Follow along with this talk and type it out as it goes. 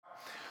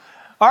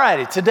All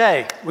righty,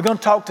 today, we're going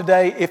to talk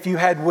today if you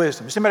had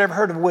wisdom. Has anybody ever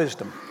heard of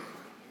wisdom?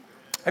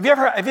 Have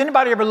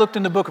anybody ever looked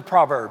in the book of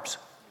Proverbs?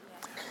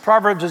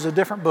 Proverbs is a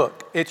different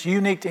book. It's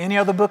unique to any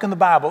other book in the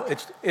Bible.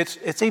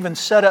 It's even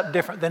set up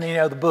different than any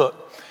other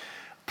book.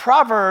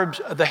 Proverbs,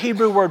 the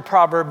Hebrew word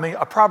proverb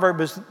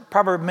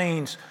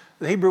means,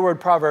 the Hebrew word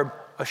proverb,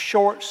 a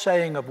short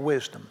saying of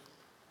wisdom.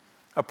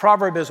 A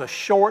proverb is a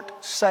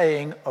short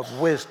saying of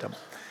wisdom.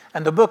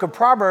 And the book of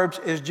Proverbs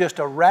is just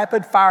a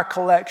rapid-fire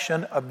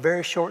collection of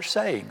very short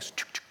sayings.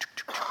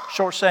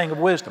 Short saying of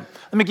wisdom.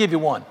 Let me give you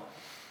one.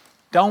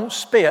 Don't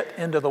spit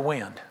into the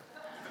wind.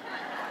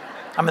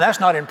 I mean, that's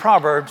not in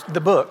Proverbs, the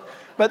book.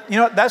 But, you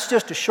know, that's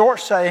just a short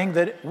saying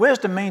that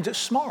wisdom means it's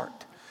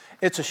smart.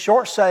 It's a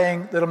short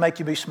saying that'll make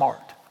you be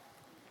smart.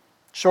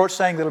 Short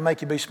saying that'll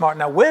make you be smart.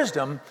 Now,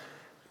 wisdom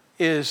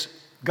is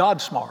God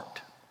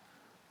smart.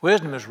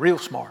 Wisdom is real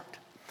smart.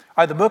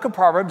 All right, the book of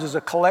Proverbs is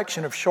a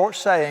collection of short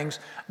sayings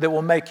that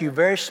will make you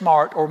very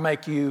smart or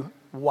make you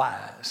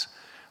wise.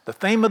 The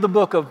theme of the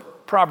book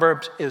of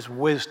Proverbs is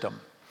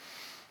wisdom.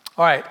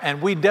 All right, and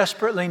we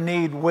desperately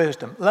need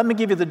wisdom. Let me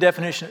give you the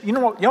definition. You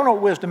know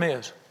what wisdom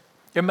is?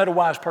 You ever met a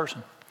wise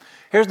person?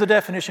 Here's the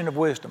definition of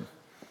wisdom.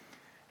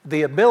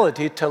 The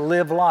ability to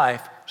live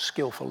life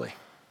skillfully.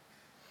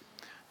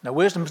 Now,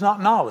 wisdom is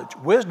not knowledge.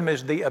 Wisdom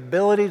is the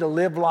ability to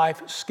live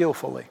life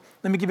skillfully.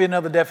 Let me give you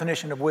another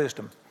definition of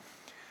wisdom.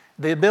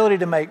 The ability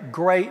to make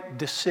great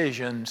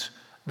decisions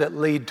that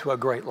lead to a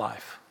great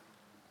life.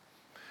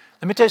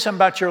 Let me tell you something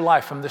about your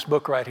life from this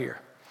book right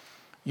here.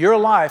 Your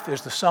life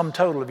is the sum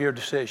total of your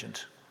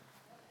decisions.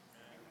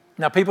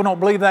 Now, people don't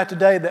believe that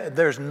today. That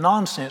there's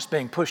nonsense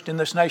being pushed in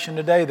this nation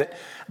today that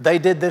they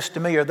did this to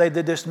me or they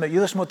did this to me.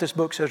 You listen to what this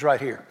book says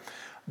right here.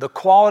 The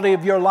quality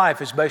of your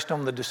life is based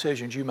on the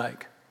decisions you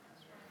make.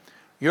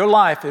 Your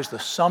life is the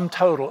sum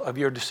total of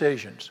your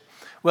decisions.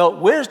 Well,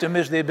 wisdom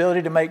is the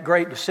ability to make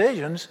great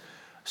decisions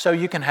so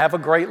you can have a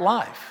great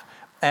life.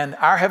 And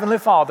our Heavenly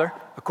Father,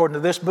 according to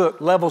this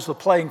book, levels the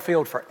playing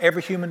field for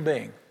every human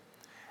being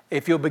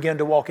if you'll begin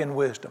to walk in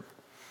wisdom.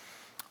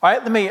 All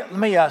right, let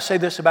me say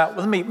this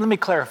let me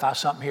clarify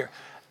something here.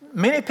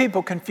 Many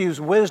people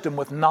confuse wisdom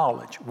with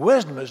knowledge.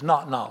 Wisdom is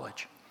not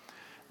knowledge.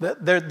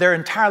 They're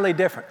entirely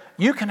different.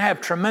 You can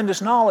have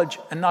tremendous knowledge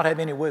and not have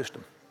any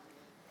wisdom.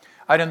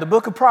 All right, in the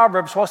book of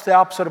Proverbs, what's the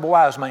opposite of a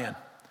wise man?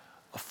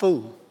 A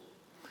fool.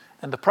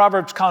 And the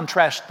Proverbs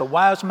contrast the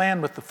wise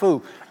man with the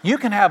fool. You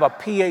can have a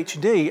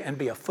PhD and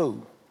be a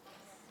fool.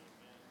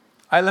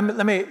 All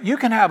right, you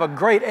can have a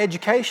great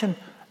education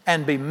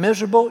and be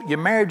miserable. Your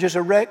marriage is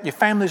a wreck. Your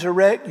family's a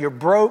wreck. You're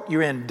broke.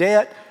 You're in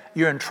debt.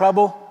 You're in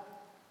trouble.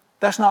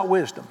 That's not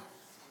wisdom.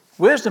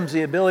 Wisdom's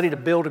the ability to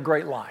build a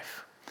great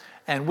life.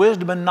 And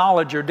wisdom and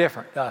knowledge are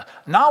different.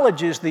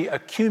 Knowledge is the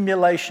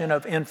accumulation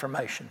of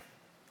information.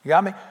 You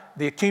got me?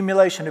 The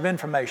accumulation of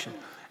information.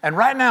 And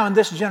right now in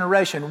this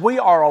generation, we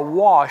are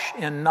awash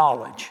in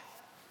knowledge.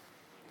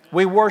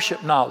 We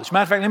worship knowledge.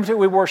 Matter of fact, let me tell you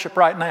what we worship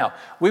right now.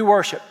 We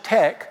worship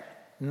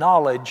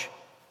technology.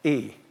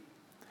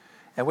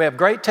 And we have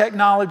great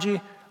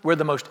technology. We're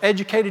the most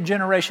educated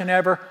generation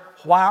ever.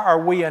 Why are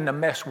we in the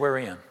mess we're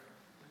in?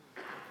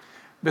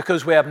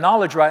 Because we have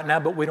knowledge right now,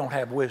 but we don't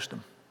have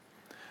wisdom.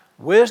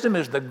 Wisdom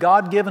is the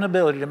God-given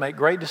ability to make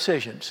great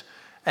decisions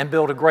and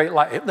build a great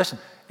life. Listen,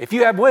 if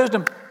you have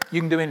wisdom, you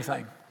can do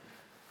anything.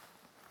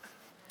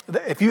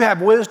 If you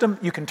have wisdom,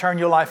 you can turn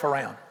your life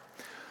around.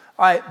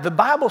 All right, the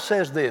Bible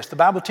says this. The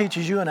Bible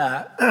teaches you and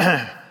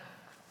I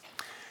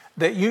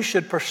that you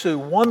should pursue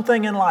one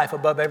thing in life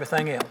above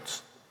everything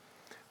else.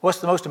 What's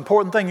the most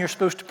important thing you're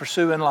supposed to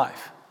pursue in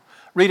life?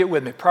 Read it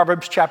with me.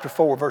 Proverbs chapter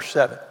 4, verse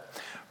 7.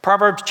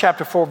 Proverbs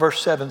chapter 4,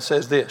 verse 7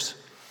 says this.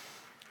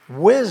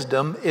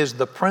 Wisdom is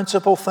the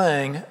principal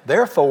thing.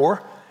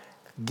 Therefore,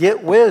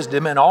 get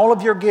wisdom, and all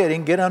of your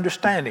getting, get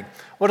understanding.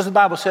 What does the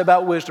Bible say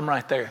about wisdom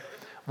right there?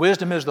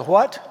 Wisdom is the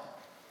what?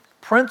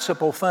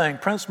 Principal thing.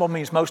 Principal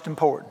means most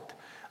important.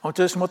 I want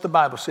you to listen to what the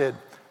Bible said.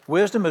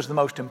 Wisdom is the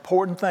most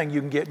important thing you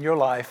can get in your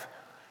life.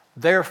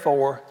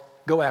 Therefore,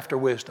 go after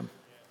wisdom.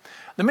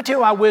 Let me tell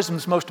you why wisdom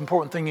is the most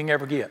important thing you can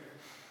ever get.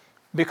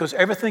 Because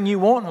everything you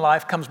want in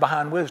life comes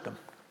behind wisdom.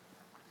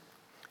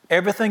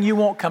 Everything you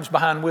want comes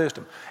behind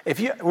wisdom.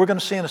 We're going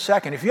to see in a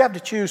second, if you have to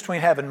choose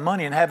between having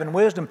money and having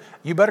wisdom,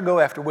 you better go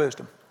after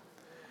wisdom.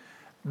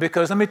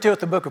 Because let me tell you what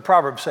the book of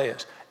Proverbs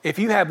says. If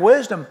you have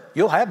wisdom,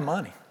 you'll have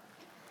money.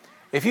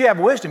 If you have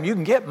wisdom, you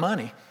can get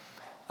money.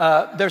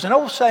 There's an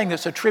old saying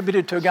that's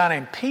attributed to a guy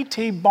named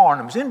P.T.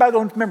 Barnum. Does anybody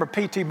remember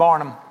P.T.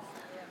 Barnum? All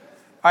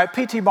right,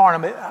 P.T.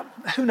 Barnum,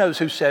 who knows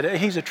who said it?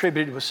 He's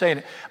attributed with saying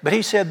it. But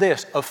he said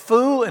this, a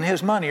fool and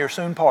his money are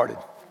soon parted.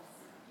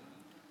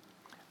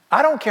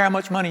 I don't care how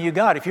much money you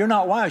got. If you're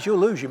not wise, you'll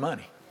lose your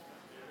money.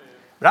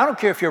 But I don't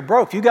care if you're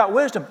broke. If you got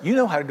wisdom, you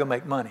know how to go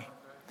make money.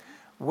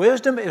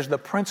 Wisdom is the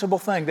principal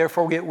thing,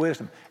 therefore get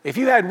wisdom. If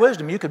you had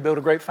wisdom, you could build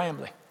a great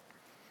family.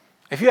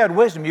 If you had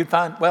wisdom, you'd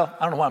find, well,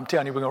 I don't know why I'm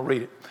telling you, we're going to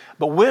read it.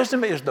 But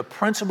wisdom is the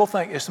principal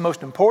thing. It's the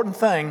most important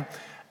thing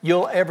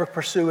you'll ever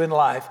pursue in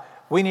life.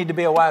 We need to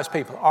be a wise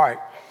people. All right.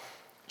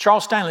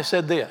 Charles Stanley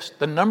said this: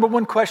 the number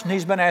one question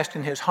he's been asked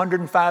in his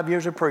 105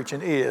 years of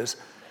preaching is,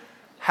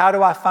 how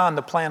do I find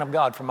the plan of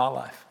God for my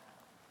life?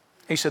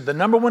 He said, the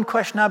number one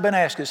question I've been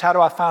asked is, how do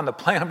I find the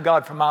plan of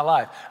God for my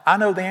life? I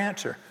know the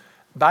answer.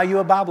 Buy you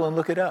a Bible and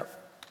look it up.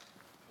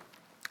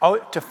 Oh,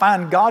 to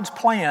find God's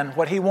plan,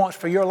 what He wants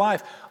for your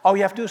life, all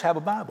you have to do is have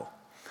a Bible.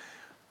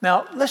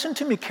 Now, listen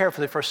to me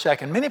carefully for a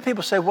second. Many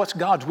people say, what's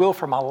God's will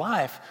for my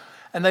life?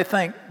 And they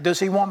think, does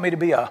He want me to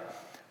be a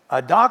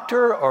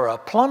doctor or a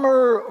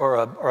plumber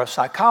or a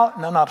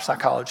psychologist? No, not a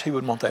psychologist. He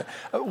wouldn't want that.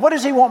 What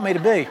does He want me to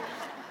be?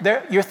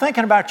 You're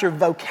thinking about your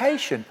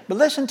vocation. But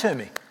listen to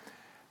me.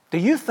 Do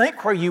you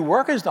think where you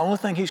work is the only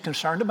thing He's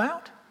concerned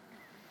about?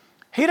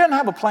 He doesn't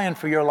have a plan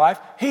for your life.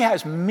 He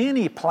has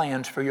many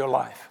plans for your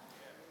life.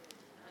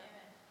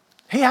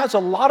 He has a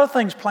lot of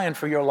things planned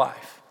for your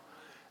life.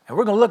 And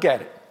we're going to look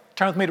at it.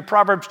 Turn with me to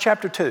Proverbs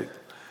chapter 2.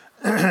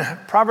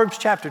 Proverbs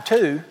chapter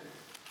 3.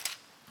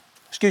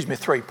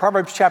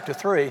 Proverbs chapter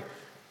 3.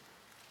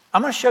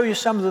 I'm going to show you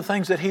some of the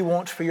things that He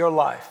wants for your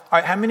life. All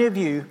right, how many of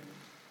you,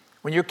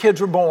 when your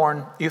kids were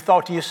born, you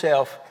thought to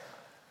yourself,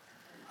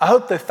 I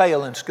hope they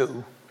fail in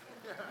school.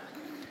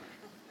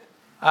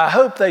 I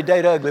hope they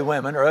date ugly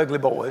women or ugly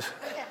boys.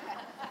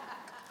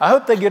 I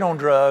hope they get on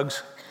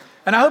drugs.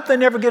 And I hope they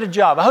never get a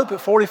job. I hope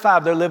at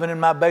 45 they're living in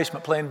my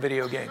basement playing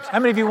video games. How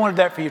many of you wanted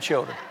that for your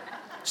children?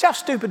 See how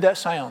stupid that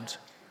sounds?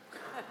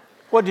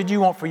 What did you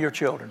want for your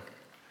children?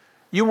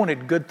 You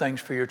wanted good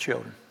things for your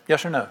children.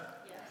 Yes or no?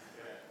 Yes.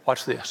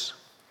 Watch this.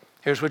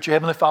 Here's what your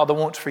Heavenly Father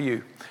wants for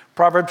you.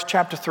 Proverbs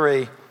chapter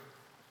 3,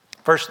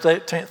 verse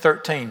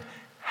 13.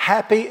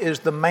 Happy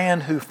is the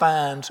man who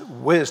finds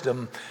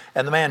wisdom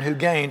and the man who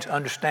gains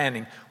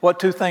understanding. What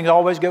two things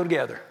always go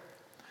together?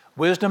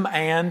 Wisdom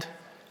and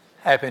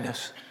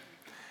happiness.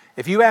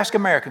 If you ask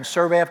Americans,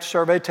 survey after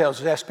survey tells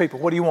us, ask people,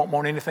 what do you want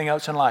more than anything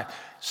else in life?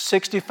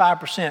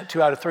 65%,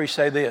 2 out of 3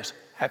 say this: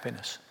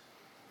 happiness.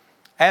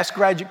 Ask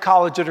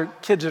kids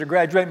that are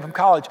graduating from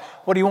college,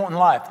 what do you want in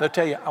life? They'll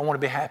tell you, I want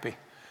to be happy.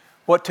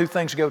 What two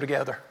things go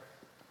together?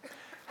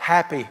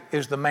 Happy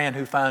is the man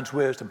who finds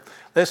wisdom.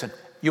 Listen,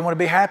 you want to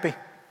be happy?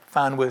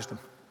 Find wisdom.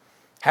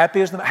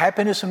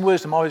 Happiness and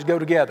wisdom always go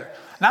together.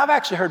 Now, I've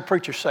actually heard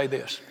preachers say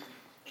this: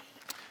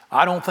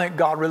 I don't think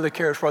God really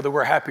cares whether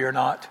we're happy or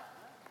not.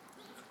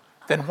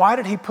 Then why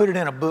did He put it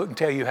in a book and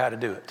tell you how to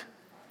do it?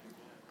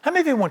 How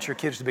many of you want your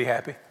kids to be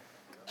happy?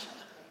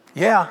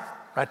 Yeah,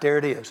 right there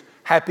it is.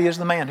 Happy is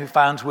the man who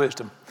finds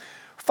wisdom.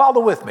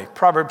 Follow with me.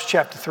 Proverbs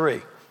chapter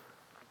 3,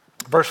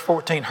 verse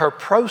 14. Her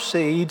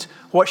proceeds,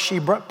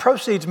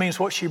 proceeds means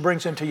what she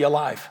brings into your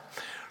life.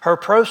 Her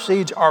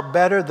proceeds are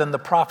better than the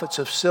profits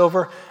of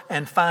silver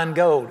and fine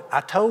gold.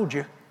 I told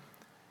you,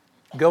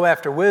 go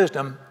after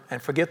wisdom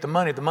and forget the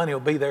money. The money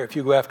will be there if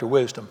you go after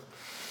wisdom.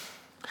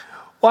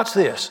 Watch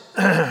this.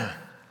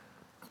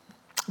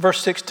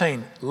 Verse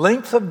 16,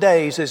 length of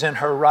days is in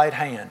her right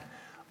hand.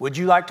 Would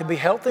you like to be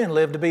healthy and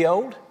live to be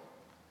old?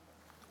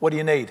 What do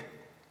you need?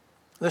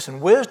 Listen,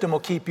 wisdom will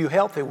keep you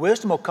healthy.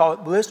 Wisdom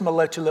will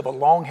let you live a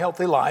long,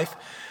 healthy life.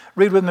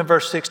 Read with me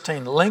verse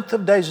 16. Length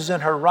of days is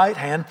in her right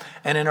hand,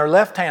 and in her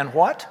left hand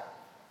what?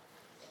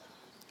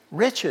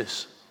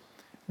 Riches.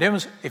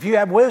 If you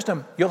have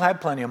wisdom, you'll have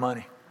plenty of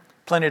money,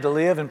 plenty to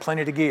live and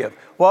plenty to give.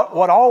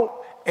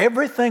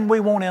 Everything we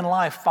want in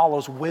life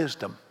follows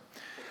wisdom.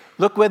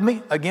 Look with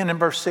me again in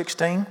verse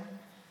 16.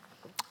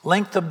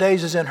 Length of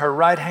days is in her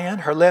right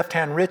hand, her left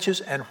hand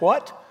riches, and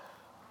what?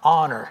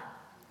 Honor.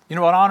 You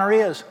know what honor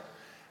is?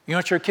 You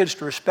want your kids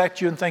to respect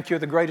you and think you're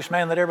the greatest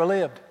man that ever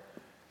lived?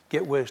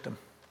 Get wisdom.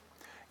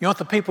 You want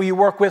the people you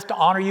work with to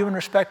honor you and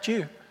respect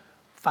you?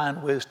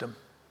 Find wisdom.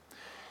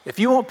 If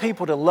you want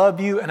people to love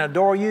you and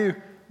adore you,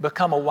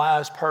 become a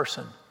wise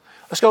person.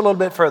 Let's go a little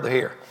bit further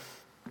here.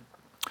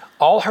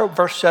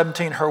 Verse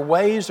 17, her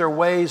ways are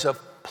ways of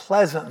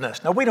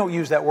pleasantness. Now, we don't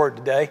use that word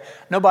today.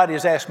 Nobody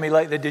has asked me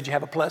lately, did you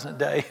have a pleasant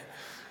day?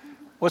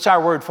 What's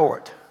our word for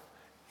it?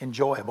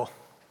 Enjoyable.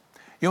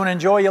 You want to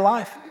enjoy your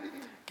life?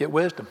 Get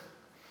wisdom.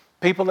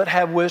 People that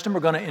have wisdom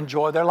are going to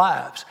enjoy their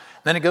lives.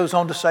 Then it goes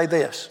on to say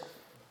this.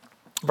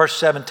 Verse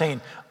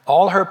 17,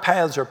 all her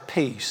paths are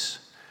peace.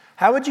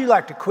 How would you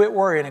like to quit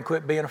worrying and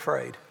quit being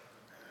afraid?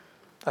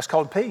 That's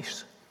called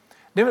peace.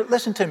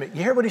 Listen to me.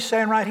 You hear what he's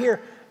saying right here?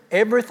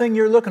 Everything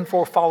you're looking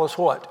for follows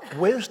what?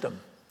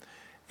 Wisdom.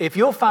 If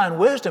you'll find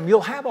wisdom,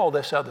 you'll have all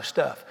this other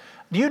stuff.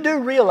 You do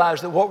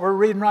realize that what we're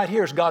reading right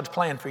here is God's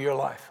plan for your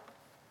life.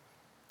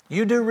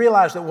 You do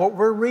realize that what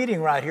we're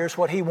reading right here is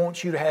what He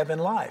wants you to have in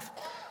life.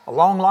 A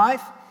long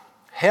life,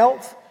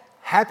 health,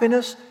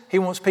 happiness. He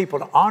wants people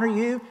to honor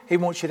you. He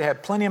wants you to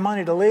have plenty of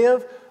money to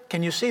live.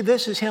 Can you see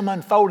this is Him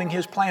unfolding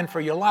His plan for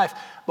your life?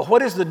 But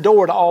what is the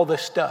door to all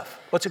this stuff?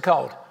 What's it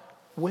called?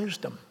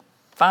 Wisdom.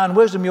 Find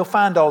wisdom, you'll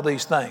find all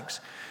these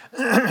things.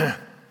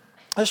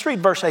 Let's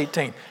read verse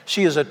 18.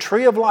 She is a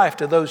tree of life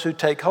to those who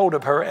take hold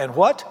of her. And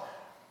what?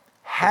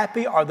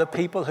 Happy are the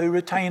people who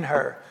retain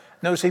her.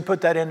 Notice he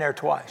put that in there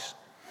twice.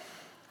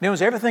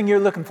 Notice everything you're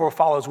looking for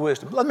follows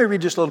wisdom. Let me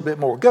read just a little bit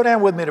more. Go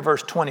down with me to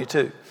verse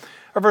 22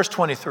 or verse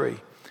 23.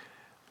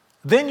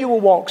 Then you will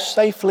walk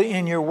safely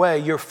in your way.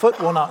 Your foot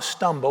will not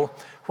stumble.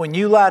 When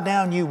you lie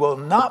down, you will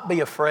not be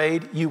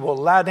afraid. You will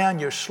lie down,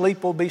 your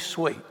sleep will be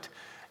sweet.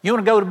 You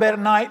want to go to bed at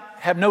night,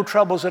 have no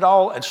troubles at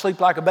all, and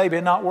sleep like a baby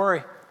and not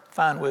worry?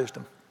 Find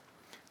wisdom.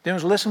 Then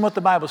listen what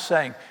the Bible's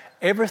saying.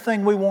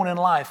 Everything we want in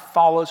life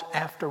follows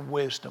after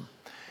wisdom.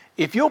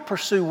 If you'll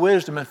pursue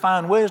wisdom and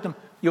find wisdom,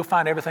 you'll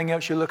find everything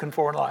else you're looking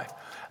for in life.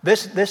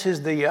 This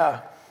is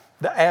the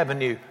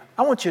avenue.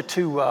 I want you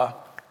to, let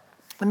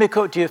me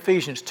quote to you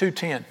Ephesians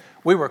 2:10.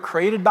 We were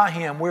created by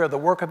Him. We are the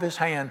work of His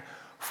hand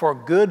for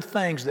good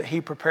things that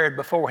He prepared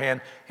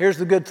beforehand. Here's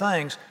the good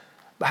things,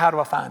 but how do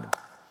I find them?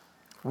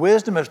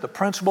 Wisdom is the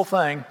principal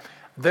thing,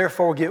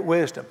 therefore get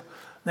wisdom.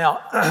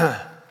 Now,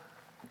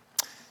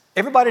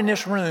 everybody in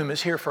this room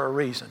is here for a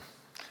reason,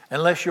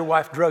 unless your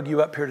wife drug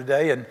you up here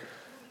today and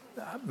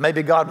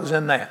maybe God was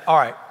in that. All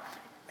right,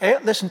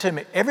 listen to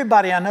me.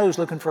 Everybody I know is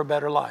looking for a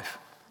better life.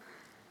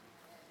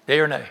 Yea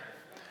or nay?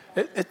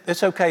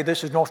 It's okay.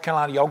 This is North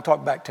Carolina. Y'all can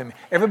talk back to me.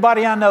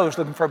 Everybody I know is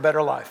looking for a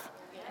better life.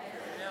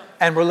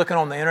 And we're looking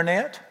on the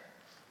internet.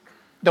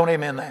 Don't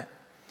amen that.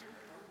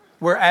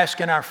 We're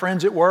asking our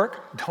friends at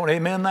work. Don't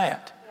amen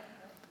that.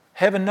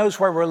 Heaven knows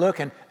where we're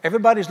looking.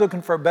 Everybody's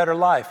looking for a better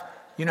life.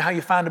 You know how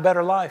you find a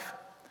better life?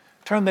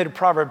 Turn there to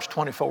Proverbs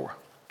 24.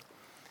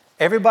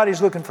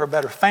 Everybody's looking for a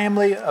better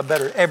family, a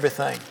better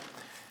everything.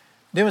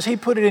 Then as He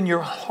put it in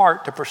your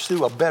heart to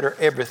pursue a better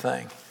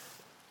everything.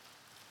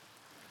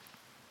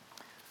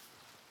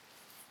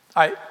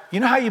 All right, you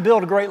know how you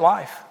build a great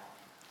life?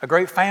 A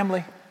great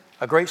family,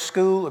 a great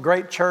school, a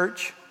great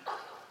church,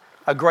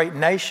 a great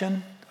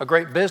nation, a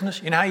great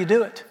business. You know how you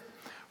do it?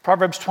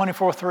 Proverbs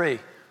 24:3,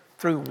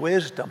 through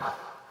wisdom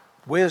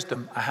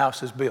a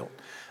house is built.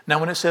 Now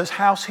when it says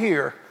house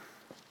here,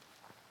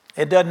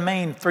 it doesn't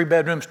mean 3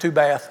 bedrooms, 2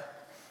 bath,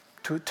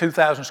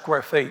 2,000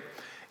 square feet.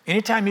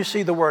 Anytime you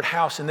see the word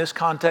house in this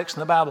context in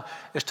the Bible,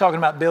 it's talking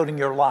about building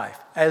your life,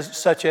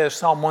 such as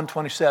Psalm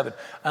 127.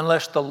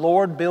 Unless the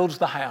Lord builds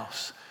the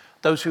house,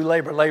 those who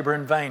labor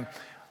in vain.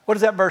 What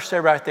does that verse say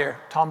right there?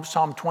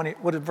 Psalm 20,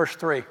 what is verse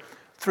 3?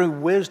 Through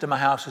wisdom a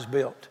house is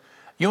built.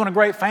 You want a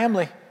great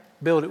family?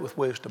 Build it with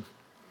wisdom.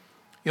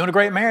 You want a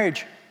great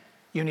marriage?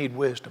 You need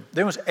wisdom.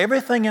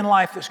 Everything in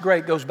life that's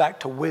great goes back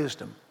to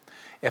wisdom.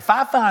 If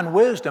I find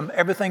wisdom,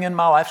 everything in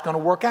my life is going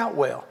to work out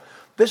well.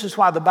 This is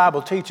why the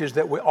Bible teaches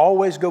that we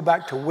always go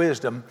back to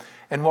wisdom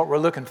and what we're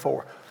looking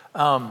for.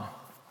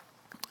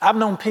 I've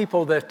known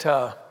people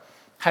that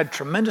had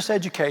tremendous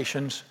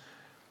educations,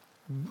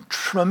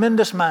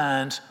 tremendous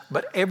minds,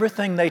 but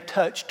everything they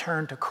touched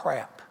turned to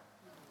crap.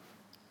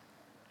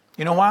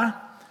 You know why?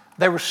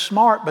 They were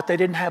smart, but they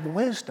didn't have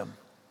wisdom.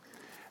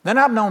 Then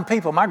I've known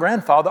people, my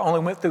grandfather only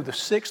went through the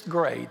 6th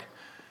grade.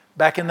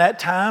 Back in that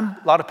time,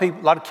 a lot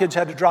of kids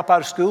had to drop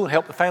out of school and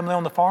help the family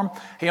on the farm.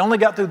 He only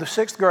got through the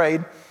 6th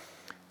grade,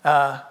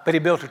 but he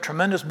built a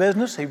tremendous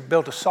business. He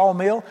built a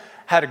sawmill,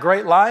 had a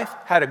great life,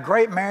 had a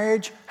great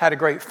marriage, had a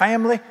great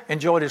family,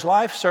 enjoyed his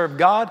life, served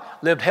God,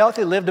 lived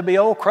healthy, lived to be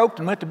old, croaked,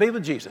 and went to be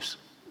with Jesus.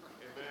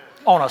 Amen.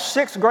 On a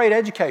 6th grade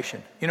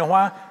education. You know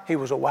why? He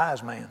was a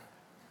wise man.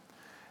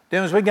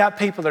 Then as we got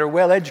people that are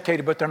well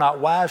educated, but they're not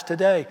wise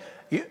today.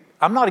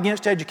 I'm not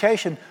against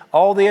education.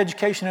 All the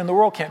education in the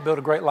world can't build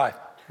a great life.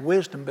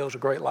 Wisdom builds a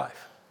great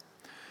life.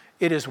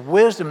 It is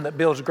wisdom that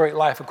builds a great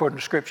life according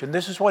to Scripture. And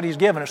this is what He's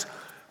given us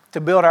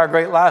to build our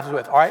great lives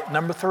with. All right,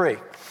 number 3.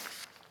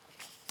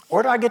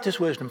 Where do I get this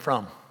wisdom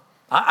from?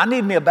 I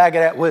need me a bag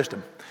of that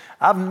wisdom.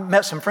 I've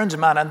met some friends of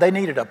mine and they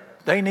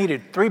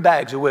needed 3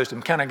 bags of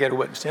wisdom. Can I get a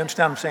witness? You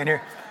understand what I'm saying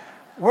here?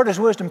 Where does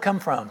wisdom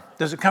come from?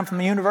 Does it come from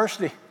the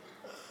university?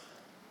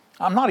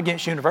 I'm not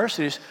against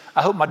universities.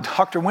 I hope my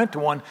doctor went to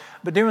one.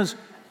 But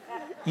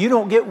you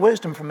don't get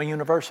wisdom from a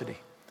university,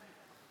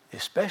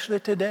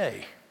 especially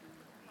today.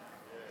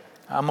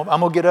 I'm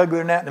going to get uglier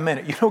than that in a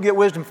minute. You don't get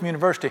wisdom from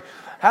university.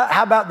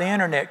 How about the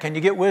internet? Can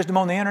you get wisdom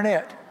on the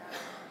internet?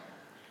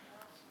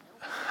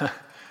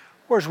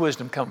 Where's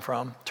wisdom come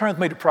from? Turn with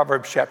me to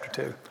Proverbs chapter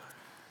 2.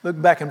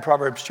 Look back in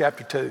Proverbs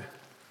chapter 2.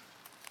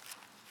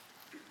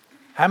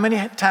 How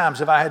many times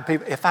have I had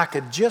people, if I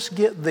could just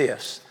get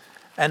this,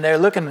 and they're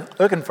looking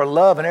for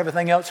love and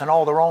everything else in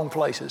all the wrong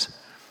places.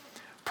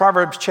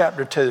 Proverbs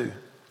chapter 2.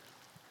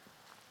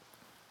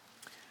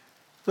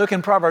 Look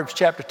in Proverbs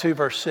chapter 2,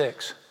 verse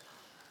 6.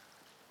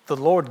 The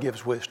Lord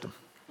gives wisdom.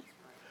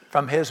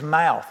 From His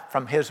mouth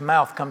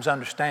comes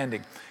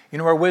understanding. You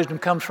know where wisdom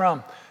comes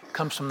from? It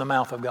comes from the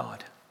mouth of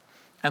God.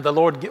 And the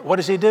Lord, what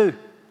does He do?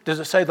 Does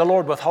it say the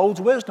Lord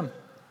withholds wisdom?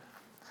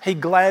 He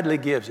gladly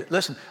gives it.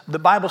 Listen, the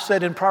Bible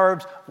said in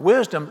Proverbs,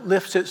 wisdom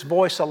lifts its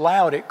voice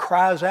aloud. It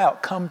cries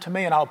out, come to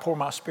me and I'll pour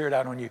my Spirit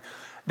out on you.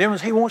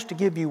 He wants to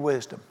give you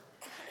wisdom.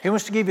 He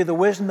wants to give you the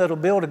wisdom that'll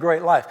build a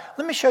great life.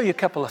 Let me show you a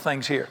couple of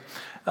things here.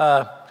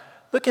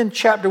 Look in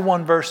chapter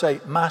 1, verse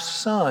 8. My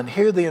son,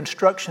 hear the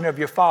instruction of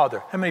your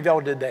father. How many of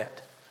y'all did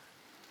that?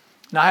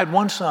 Now, I had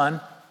one son,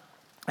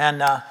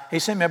 and he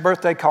sent me a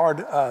birthday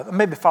card,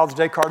 maybe Father's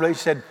Day card. He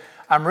said,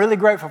 I'm really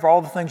grateful for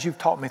all the things you've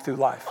taught me through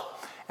life.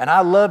 And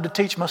I love to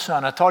teach my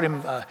son. I taught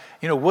him,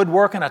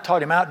 woodworking. I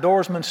taught him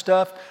outdoorsman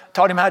stuff.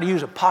 Taught him how to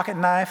use a pocket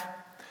knife.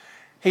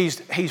 He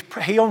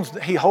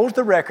holds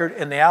the record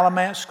in the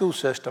Alamance school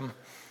system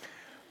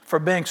for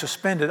being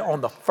suspended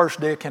on the first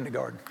day of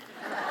kindergarten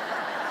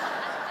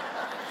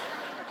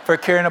for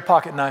carrying a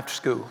pocket knife to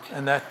school.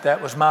 And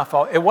that was my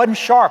fault. It wasn't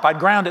sharp. I'd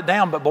ground it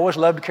down, but boys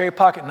love to carry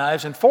pocket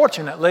knives. And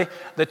fortunately,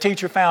 the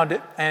teacher found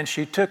it, and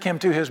she took him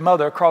to his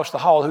mother across the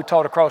hall, who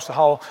taught across the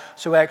hall.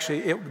 So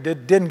actually, it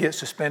didn't get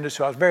suspended.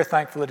 So I was very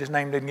thankful that his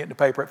name didn't get in the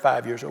paper at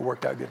 5 years. It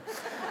worked out good.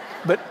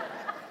 But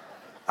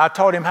I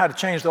taught him how to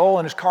change the oil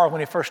in his car when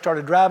he first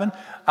started driving.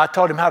 I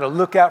taught him how to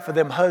look out for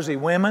them huzzy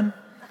women.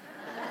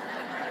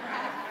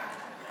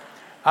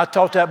 I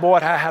taught that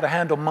boy how to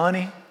handle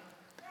money.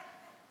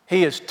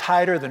 He is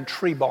tighter than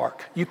tree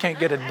bark. You can't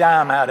get a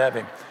dime out of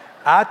him.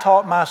 I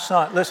taught my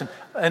son, listen,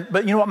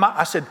 but you know what?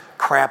 I said,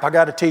 crap, I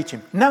got to teach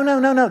him. No.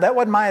 That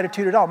wasn't my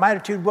attitude at all. My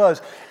attitude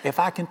was, if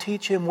I can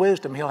teach him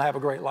wisdom, he'll have a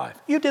great life.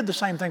 You did the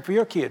same thing for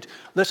your kids.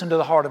 Listen to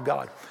the heart of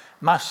God.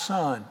 My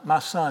son,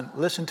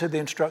 listen to the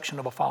instruction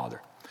of a father.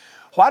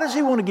 Why does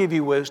he want to give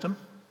you wisdom?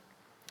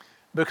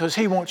 Because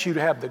he wants you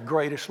to have the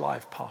greatest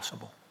life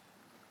possible.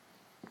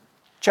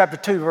 Chapter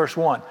 2, verse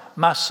 1,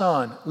 my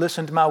son,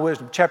 listen to my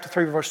wisdom. Chapter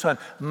 3, verse 1,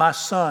 my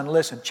son,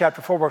 listen.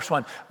 Chapter 4, verse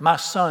 1, my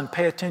son,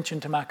 pay attention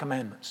to my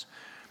commandments.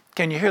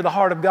 Can you hear the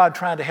heart of God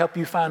trying to help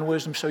you find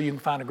wisdom so you can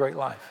find a great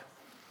life?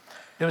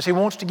 Because he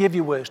wants to give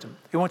you wisdom.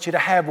 He wants you to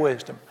have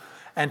wisdom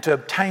and to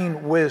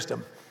obtain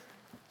wisdom.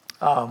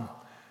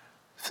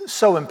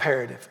 So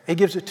imperative. He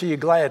gives it to you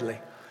gladly.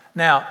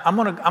 Now, I'm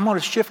going to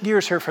shift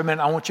gears here for a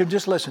minute. I want you to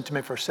just listen to me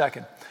for a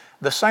second.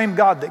 The same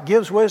God that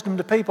gives wisdom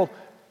to people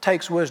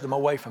takes wisdom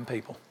away from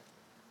people.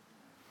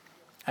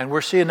 And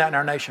we're seeing that in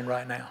our nation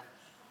right now.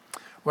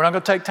 We're not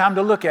going to take time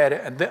to look at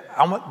it. And the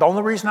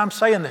only reason I'm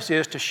saying this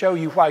is to show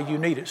you why you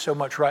need it so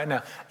much right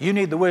now. You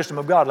need the wisdom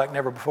of God like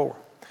never before.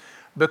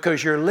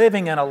 Because you're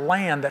living in a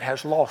land that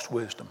has lost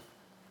wisdom.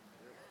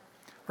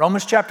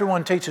 Romans chapter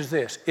 1 teaches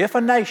this. If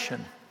a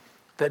nation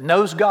that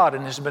knows God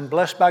and has been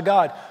blessed by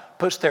God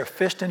puts their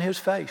fist in his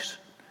face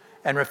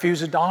and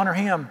refuses to honor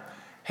him,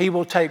 he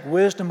will take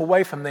wisdom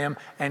away from them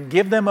and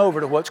give them over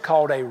to what's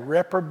called a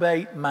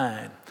reprobate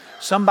mind.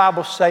 Some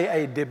Bibles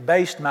say a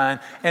debased mind.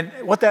 And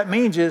what that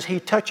means is he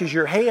touches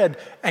your head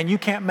and you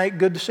can't make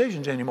good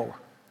decisions anymore.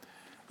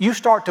 You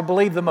start to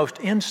believe the most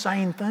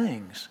insane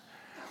things.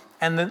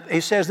 And then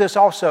he says this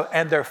also,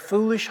 and their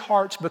foolish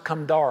hearts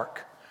become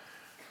dark.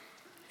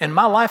 In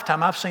my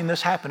lifetime, I've seen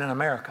this happen in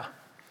America.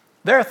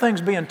 There are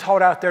things being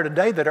taught out there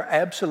today that are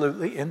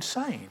absolutely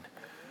insane.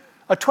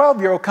 A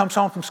 12-year-old comes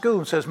home from school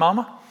and says,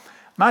 Mama,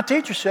 my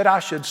teacher said I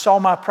should saw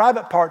my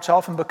private parts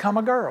off and become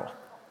a girl.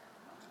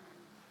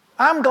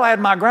 I'm glad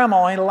my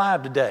grandma ain't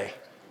alive today.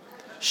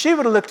 She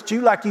would have looked at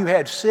you like you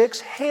had 6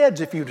 heads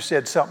if you'd have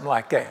said something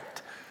like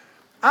that.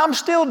 I'm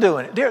still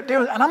doing it.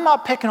 And I'm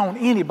not picking on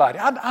anybody.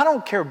 I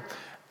don't care.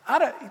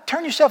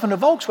 Turn yourself into a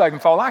Volkswagen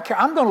fall. I care.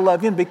 I'm going to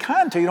love you and be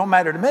kind to you. It don't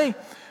matter to me.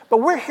 But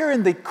we're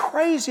hearing the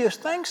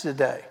craziest things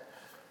today.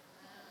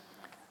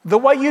 The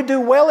way you do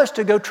well is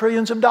to go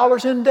trillions of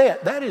dollars in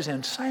debt. That is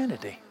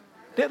insanity.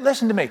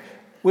 Listen to me.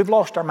 We've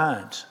lost our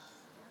minds.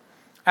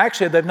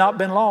 Actually, they've not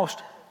been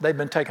lost. They've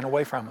been taken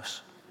away from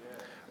us.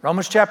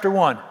 Romans chapter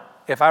 1,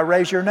 if I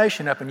raise your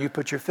nation up and you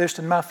put your fist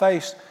in my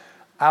face,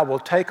 I will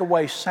take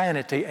away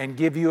sanity and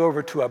give you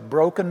over to a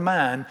broken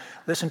mind,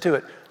 listen to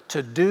it,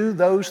 to do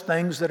those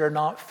things that are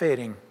not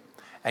fitting.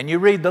 And you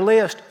read the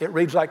list, it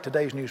reads like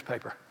today's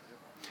newspaper.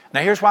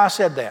 Now here's why I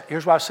said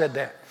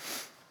that.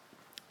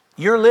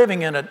 You're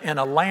living in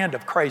a land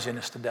of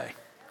craziness today.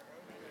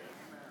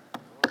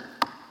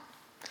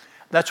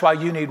 That's why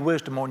you need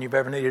wisdom more than you've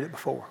ever needed it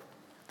before.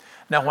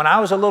 Now, when I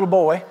was a little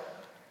boy,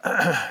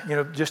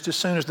 just as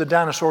soon as the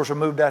dinosaurs were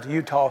moved out to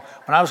Utah,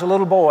 when I was a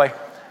little boy,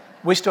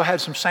 we still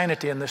had some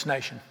sanity in this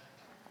nation.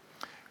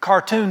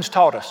 Cartoons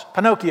taught us.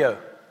 Pinocchio,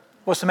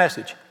 what's the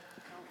message?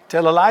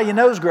 Tell a lie, your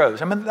nose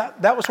grows. I mean,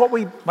 that was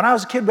when I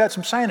was a kid, we had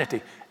some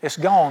sanity. It's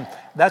gone.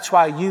 That's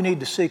why you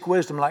need to seek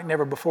wisdom like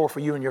never before for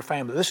you and your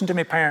family. Listen to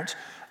me, parents.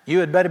 You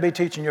had better be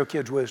teaching your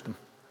kids wisdom.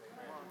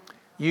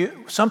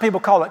 Some people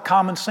call it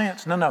common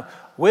sense. No.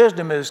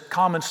 Wisdom is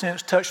common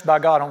sense touched by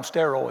God on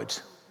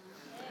steroids.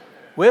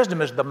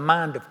 Wisdom is the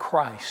mind of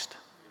Christ.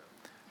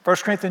 1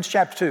 Corinthians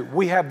chapter 2,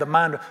 we have the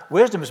mind of...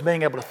 Wisdom is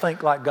being able to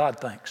think like God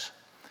thinks.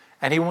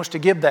 And he wants to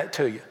give that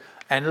to you.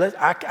 And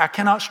I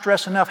cannot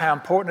stress enough how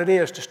important it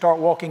is to start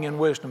walking in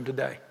wisdom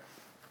today.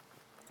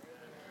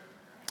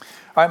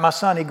 All right, my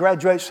son, he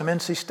graduates from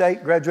NC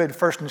State, graduated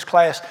first in his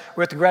class.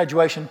 We're at the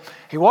graduation.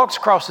 He walks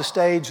across the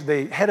stage.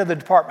 The head of the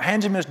department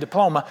hands him his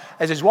diploma.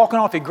 As he's walking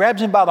off, he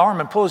grabs him by the arm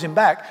and pulls him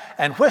back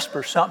and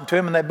whispers something to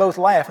him, and they both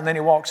laugh, and then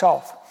he walks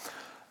off.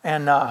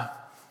 And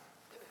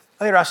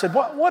later I said,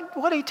 what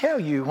did he tell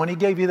you when he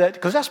gave you that?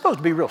 Because that's supposed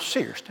to be real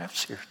serious. That's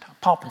serious,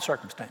 pomp and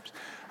circumstance.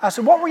 I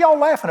said, what were y'all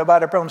laughing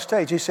about up on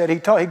stage? He said, he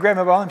grabbed me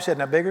by the arm and said,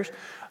 now, Biggers,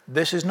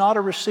 this is not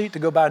a receipt to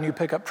go buy a new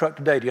pickup truck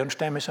today. Do you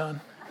understand me,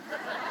 son?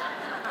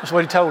 That's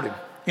what he told him.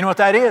 You know what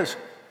that is?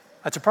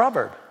 That's a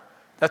proverb.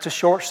 That's a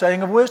short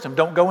saying of wisdom.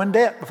 Don't go in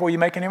debt before you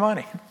make any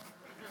money,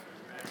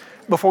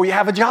 before you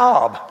have a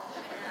job.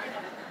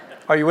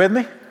 Are you with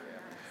me?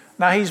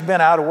 Now, he's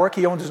been out of work.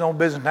 He owns his own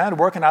business now,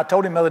 working. I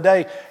told him the other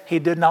day, he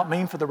did not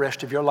mean for the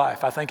rest of your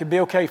life. I think it'd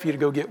be okay for you to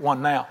go get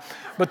one now.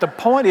 But the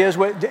point is,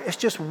 it's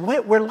just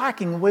we're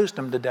lacking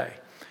wisdom today,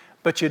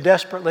 but you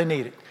desperately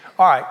need it.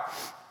 All right.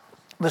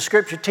 The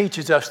Scripture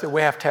teaches us that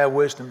we have to have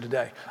wisdom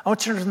today. I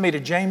want you to turn with me to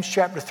James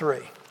chapter 3.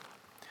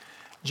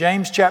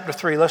 James chapter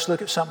 3, let's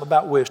look at something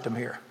about wisdom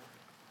here.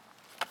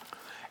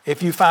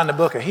 If you find the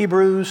book of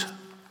Hebrews,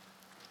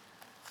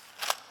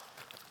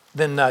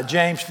 then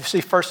James, if you see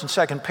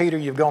 1st and 2nd Peter,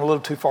 you've gone a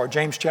little too far.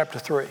 James chapter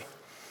 3.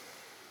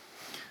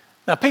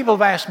 Now, people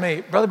have asked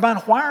me, Brother Brian,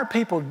 why are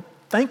people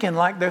thinking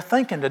like they're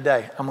thinking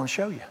today? I'm going to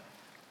show you.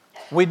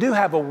 We do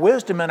have a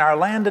wisdom in our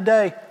land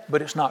today,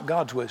 but it's not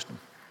God's wisdom.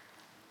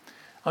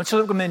 I want you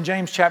to look in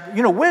James chapter.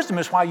 You know, wisdom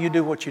is why you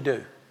do what you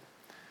do.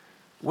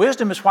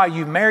 Wisdom is why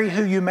you marry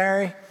who you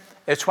marry.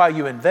 It's why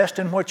you invest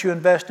in what you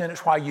invest in.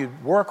 It's why you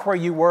work where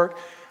you work.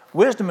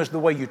 Wisdom is the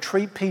way you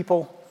treat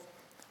people.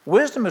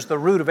 Wisdom is the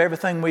root of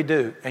everything we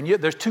do. And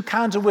yet there's two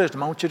kinds of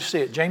wisdom. I want you to see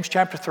it. James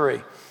chapter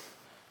 3,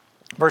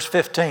 verse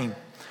 15.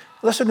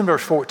 Let's look at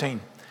verse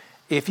 14.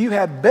 If you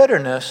have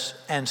bitterness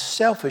and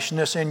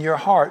selfishness in your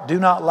heart, do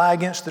not lie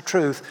against the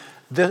truth.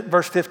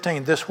 Verse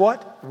 15, this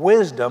what?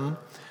 Wisdom.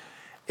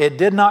 It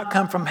did not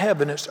come from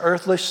heaven. It's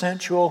earthly,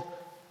 sensual,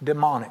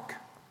 demonic.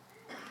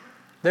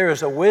 There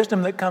is a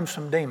wisdom that comes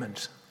from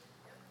demons.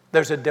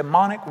 There's a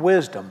demonic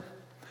wisdom.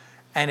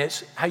 And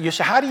it's, you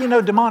say, how do you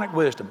know demonic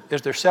wisdom?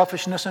 Is there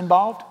selfishness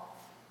involved?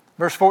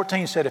 Verse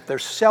 14 said, if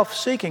there's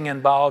self-seeking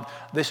involved,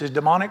 this is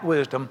demonic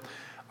wisdom.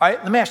 All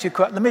right, let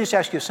me just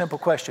ask you a simple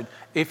question.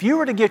 If you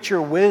were to get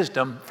your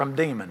wisdom from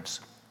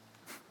demons,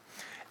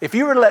 if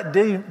you were to let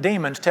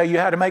demons tell you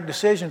how to make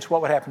decisions,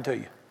 what would happen to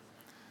you?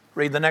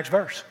 Read the next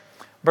verse.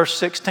 Verse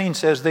 16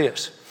 says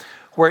this,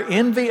 where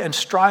envy and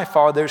strife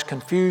are, there's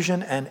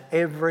confusion and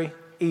every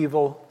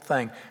evil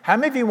thing. How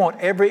many of you want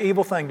every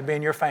evil thing to be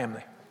in your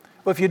family?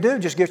 Well, if you do,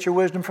 just get your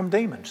wisdom from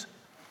demons.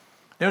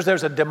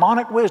 There's a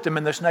demonic wisdom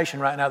in this nation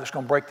right now that's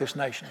going to break this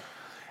nation.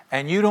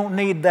 And you don't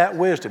need that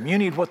wisdom. You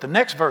need what the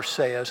next verse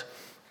says.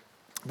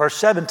 Verse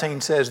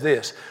 17 says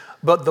this,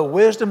 but the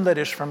wisdom that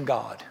is from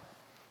God,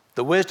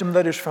 the wisdom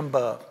that is from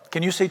above.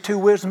 Can you see two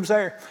wisdoms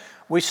there?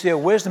 We see a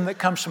wisdom that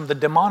comes from the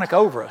demonic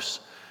over us,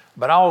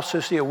 but I also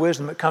see a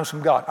wisdom that comes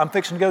from God. I'm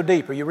fixing to go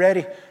deep. Are you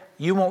ready?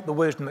 You want the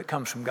wisdom that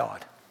comes from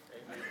God.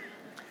 Amen.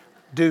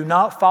 Do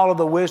not follow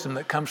the wisdom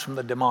that comes from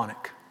the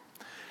demonic.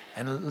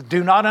 And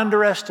do not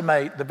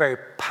underestimate the very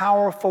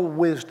powerful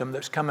wisdom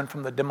that's coming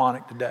from the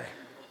demonic today.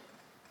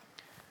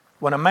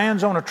 When a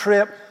man's on a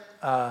trip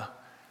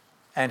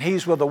and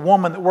he's with a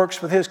woman that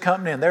works with his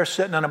company and they're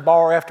sitting in a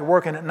bar after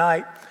working at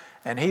night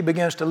and he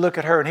begins to look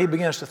at her and he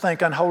begins to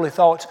think unholy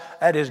thoughts,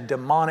 that is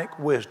demonic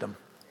wisdom.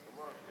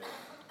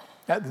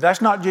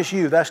 That's not just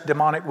you, that's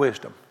demonic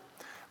wisdom.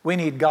 We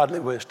need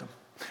godly wisdom.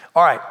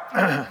 All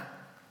right,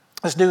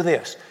 let's do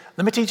this.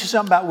 Let me teach you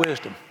something about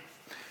wisdom.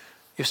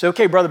 You say,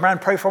 okay, Brother Brian,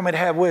 pray for me to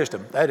have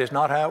wisdom. That is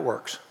not how it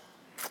works.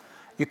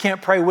 You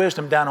can't pray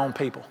wisdom down on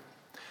people.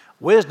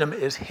 Wisdom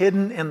is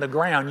hidden in the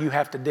ground. You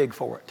have to dig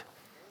for it.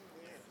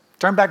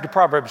 Turn back to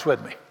Proverbs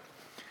with me.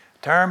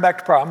 Turn back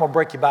to Proverbs. I'm going to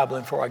break your Bible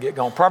in before I get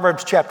going.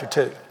 Proverbs chapter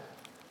 2.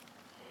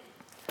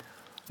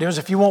 Because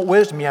if you want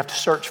wisdom, you have to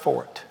search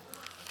for it.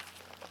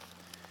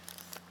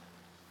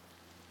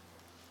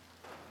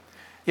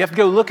 You have to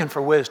go looking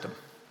for wisdom.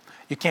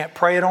 You can't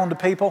pray it on to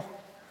people.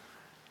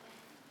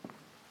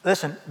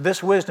 Listen,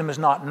 this wisdom is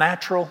not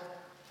natural.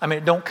 I mean,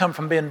 it don't come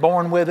from being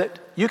born with it.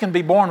 You can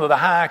be born with a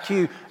high IQ.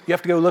 You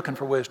have to go looking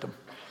for wisdom.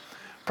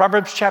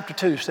 Proverbs chapter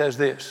 2 says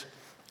this,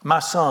 my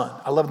son,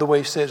 I love the way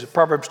he says it,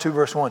 Proverbs 2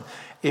 verse 1,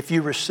 if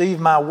you receive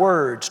my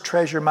words,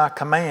 treasure my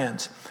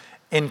commands,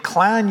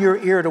 incline your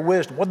ear to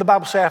wisdom. What did the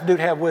Bible say I have to do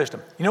to have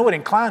wisdom? You know what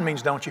incline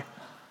means, don't you?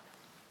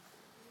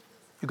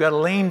 You've got to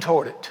lean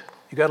toward it.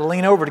 You've got to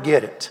lean over to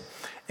get it.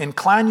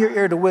 Incline your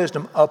ear to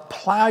wisdom.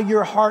 Apply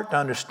your heart to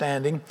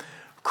understanding.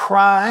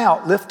 Cry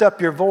out. Lift up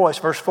your voice.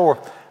 Verse 4.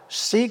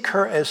 Seek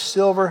her as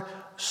silver.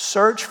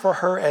 Search for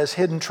her as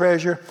hidden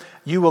treasure.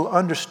 You will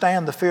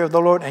understand the fear of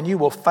the Lord and you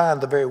will find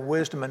the very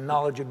wisdom and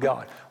knowledge of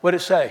God. What did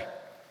it say?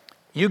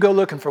 You go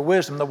looking for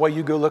wisdom the way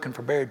you go looking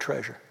for buried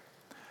treasure.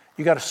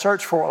 You got to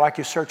search for it like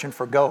you're searching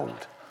for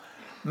gold.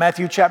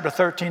 Matthew chapter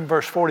 13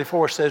 verse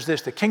 44 says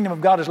this, the kingdom of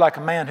God is like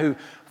a man who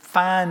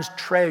finds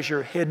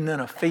treasure hidden in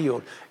a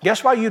field.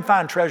 Guess why you'd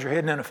find treasure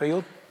hidden in a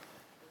field?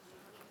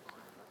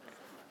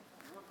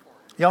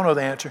 Y'all know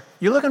the answer.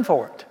 You're looking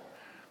for it.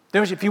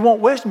 If you want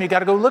wisdom, you got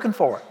to go looking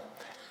for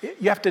it.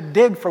 You have to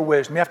dig for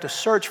wisdom. You have to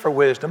search for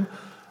wisdom.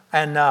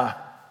 And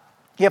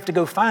you have to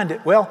go find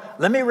it. Well,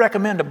 let me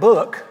recommend a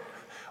book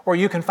where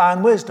you can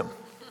find wisdom.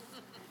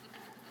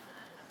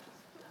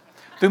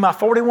 Through my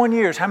 41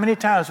 years, how many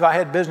times have I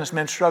had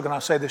businessmen struggling?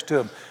 I'll say this to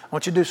them. I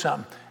want you to do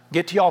something.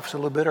 Get to your office a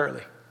little bit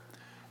early.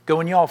 Go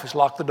in your office,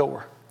 lock the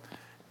door.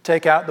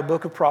 Take out the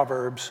book of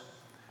Proverbs.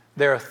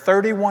 There are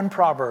 31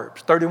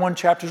 Proverbs, 31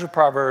 chapters of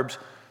Proverbs,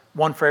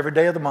 one for every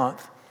day of the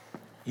month.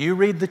 You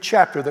read the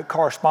chapter that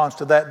corresponds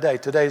to that day.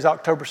 Today's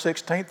October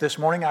 16th. This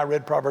morning I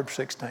read Proverbs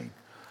 16.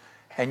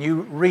 And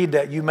you read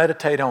that, you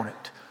meditate on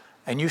it.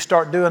 And you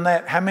start doing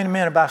that. How many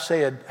men have I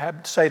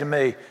say to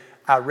me,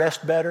 I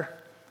rest better,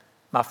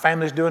 my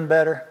family's doing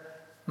better,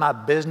 my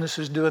business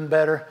is doing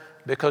better,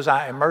 because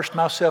I immersed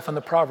myself in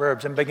the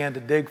Proverbs and began to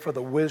dig for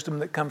the wisdom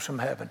that comes from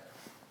heaven.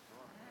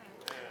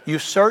 You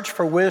search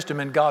for wisdom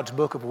in God's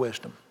book of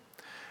wisdom.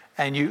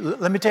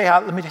 And let me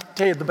tell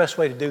you the best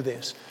way to do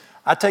this.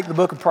 I take the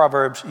book of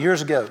Proverbs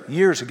years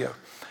ago,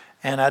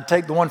 and I'd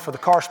take the one for the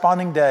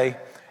corresponding day,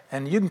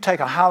 and you can take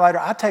a highlighter.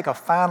 I take a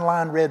fine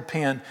line red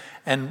pen,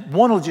 and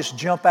one will just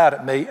jump out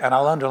at me, and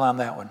I'll underline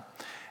that one.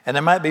 And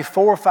there might be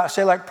 4 or 5,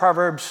 say like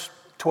Proverbs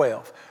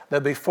 12.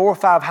 There'll be 4 or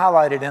 5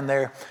 highlighted in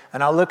there,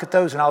 and I'll look at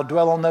those and I'll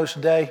dwell on those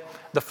today.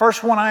 The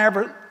first one I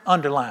ever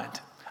underlined,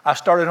 I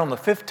started on the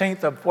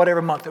 15th of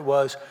whatever month it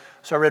was,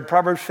 so I read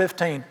Proverbs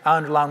 15. I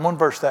underlined one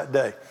verse that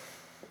day.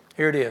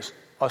 Here it is.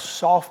 A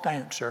soft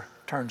answer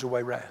turns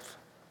away wrath.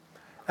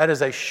 That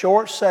is a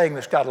short saying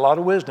that's got a lot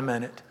of wisdom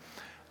in it.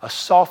 A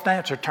soft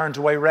answer turns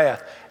away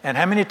wrath. And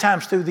how many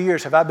times through the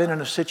years have I been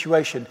in a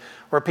situation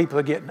where people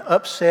are getting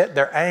upset,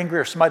 they're angry,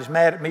 or somebody's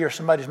mad at me, or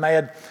somebody's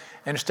mad,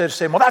 and instead of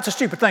saying, well, that's a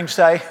stupid thing to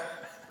say,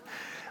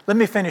 let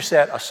me finish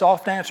that. A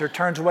soft answer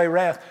turns away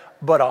wrath,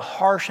 but a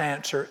harsh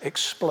answer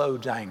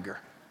explodes anger.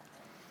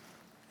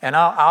 And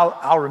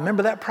I'll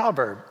remember that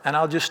proverb, and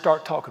I'll just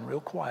start talking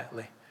real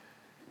quietly.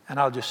 And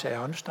I'll just say,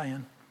 I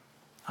understand.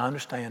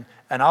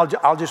 And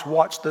I'll just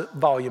watch the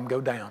volume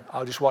go down.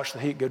 I'll just watch the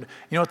heat go down.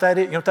 You know what that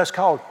is? You know what that's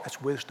called?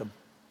 That's wisdom.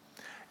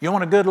 You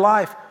want a good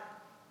life?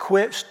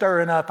 Quit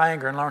stirring up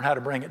anger and learn how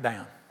to bring it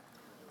down.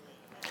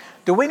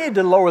 Do we need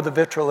to lower the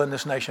vitriol in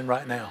this nation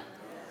right now?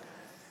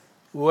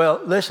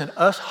 Well, listen,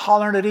 us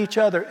hollering at each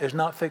other is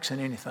not fixing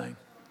anything.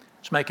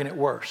 It's making it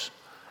worse.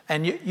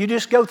 And you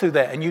just go through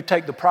that, and you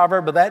take the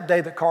proverb of that day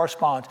that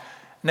corresponds.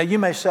 Now, you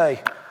may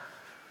say,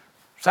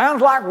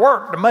 sounds like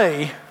work to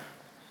me.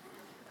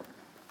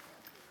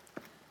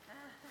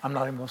 I'm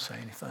not even going to say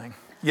anything.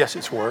 Yes,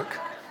 it's work.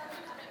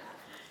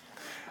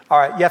 All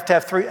right, you have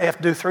to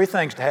do 3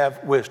 things to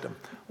have wisdom.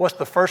 What's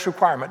the first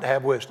requirement to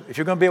have wisdom? If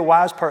you're going to be a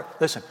wise person,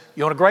 listen,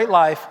 you want a great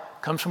life,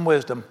 comes from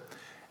wisdom.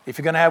 If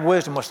you're going to have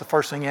wisdom, what's the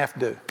first thing you have to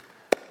do?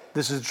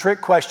 This is a trick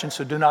question,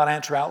 so do not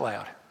answer out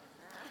loud.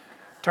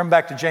 Turn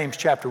back to James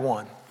chapter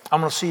 1. I'm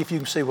going to see if you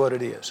can see what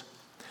it is.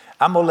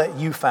 I'm going to let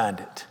you find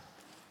it.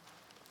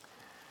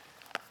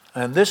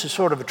 And this is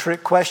sort of a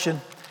trick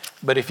question,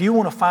 but if you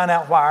want to find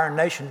out why our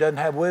nation doesn't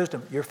have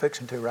wisdom, you're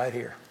fixing to right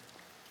here.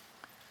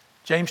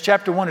 James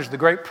chapter 1 is the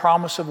great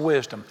promise of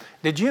wisdom.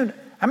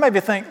 How many of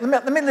you think,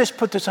 let me just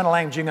put this in a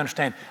language you can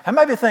understand. How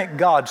many of you think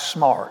God's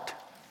smart?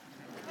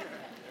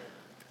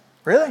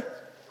 Really?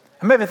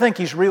 How many of you think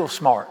He's real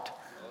smart?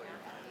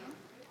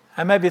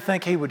 How many of you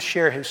think He would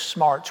share His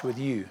smarts with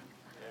you?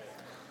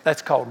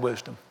 That's called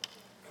wisdom.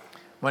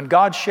 When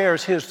God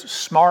shares His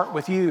smart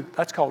with you,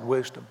 that's called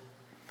wisdom.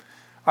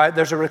 All right,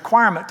 there's a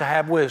requirement to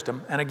have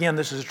wisdom. And again,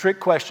 this is a trick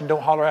question.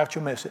 Don't holler out,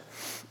 you'll miss it.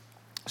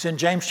 It's in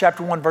James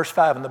chapter 1, verse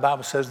 5, and the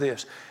Bible says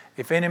this.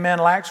 If any man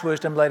lacks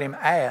wisdom, let him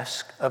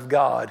ask of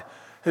God.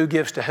 Who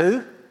gives to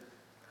who?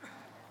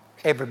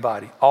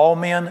 Everybody. All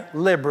men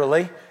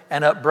liberally,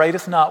 and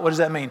upbraideth not. What does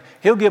that mean?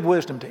 He'll give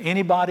wisdom to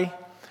anybody.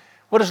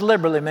 What does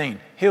liberally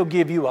mean? He'll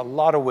give you a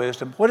lot of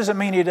wisdom. What does it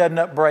mean He doesn't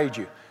upbraid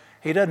you?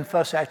 He doesn't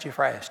fuss at you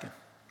for asking.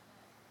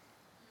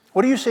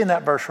 What do you see in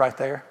that verse right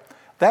there?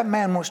 That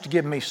man wants to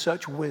give me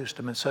such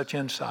wisdom and such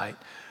insight.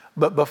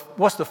 But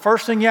what's the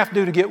first thing you have to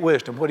do to get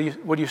wisdom? What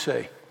do you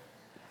say?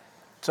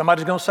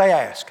 Somebody's going to say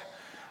ask.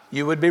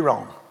 You would be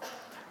wrong.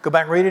 Go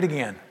back and read it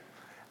again.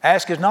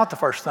 Ask is not the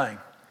first thing.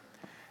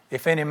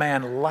 If any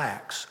man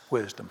lacks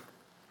wisdom.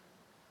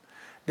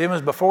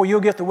 Demons, before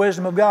you'll get the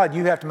wisdom of God,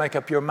 you have to make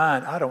up your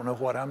mind, I don't know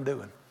what I'm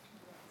doing.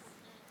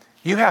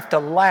 You have to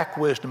lack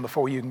wisdom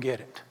before you can get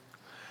it.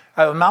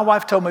 My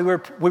wife told me we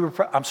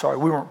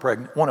weren't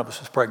pregnant. One of us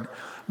was pregnant.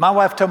 My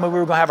wife told me we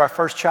were going to have our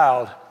first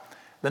child.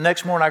 The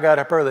next morning I got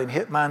up early and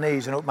hit my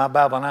knees and opened my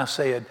Bible and I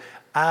said,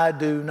 I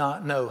do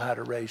not know how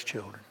to raise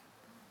children.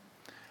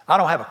 I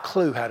don't have a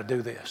clue how to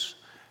do this.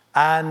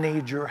 I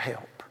need your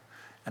help.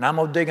 And I'm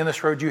going to dig in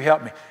this road, you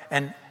help me.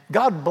 And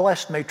God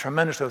blessed me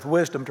tremendously with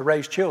wisdom to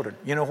raise children.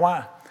 You know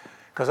why?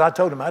 Because I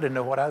told Him I didn't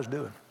know what I was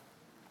doing.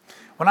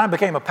 When I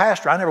became a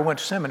pastor, I never went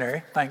to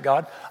seminary, thank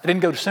God. I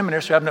didn't go to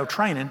seminary, so I have no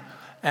training.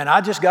 And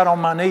I just got on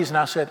my knees and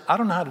I said, I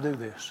don't know how to do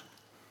this.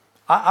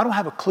 I don't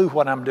have a clue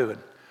what I'm doing.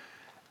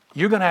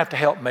 You're going to have to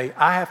help me.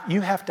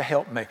 You have to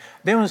help me.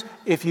 Then,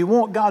 if you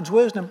want God's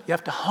wisdom, you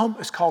have to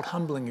it's called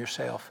humbling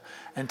yourself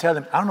and tell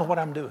Him, I don't know what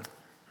I'm doing.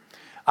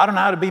 I don't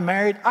know how to be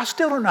married. I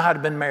still don't know how to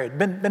be married.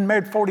 Been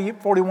married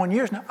 41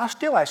 years now. I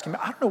still ask Him,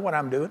 I don't know what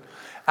I'm doing.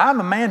 I'm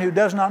a man who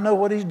does not know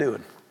what he's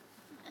doing.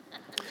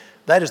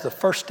 That is the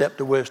first step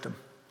to wisdom.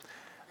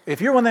 If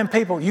you're one of them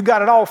people, you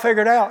got it all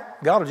figured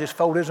out, God will just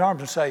fold His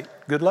arms and say,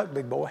 good luck,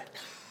 big boy.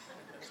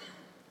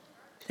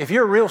 If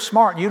you're real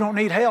smart and you don't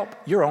need help,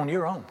 you're on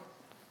your own.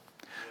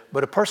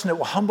 But a person that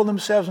will humble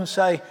themselves and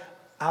say,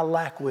 I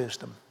lack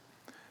wisdom.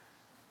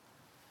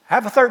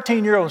 Have a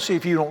 13-year-old and see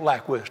if you don't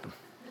lack wisdom.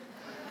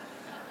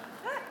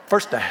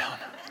 First down.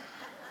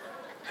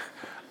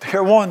 There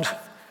are ones.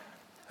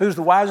 Who's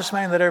the wisest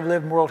man that ever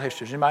lived in world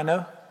history? Does anybody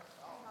know?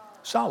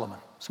 Solomon.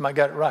 Somebody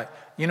got it right.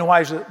 You know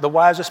why he's the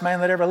wisest man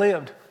that ever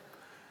lived?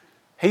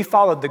 He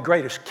followed the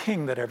greatest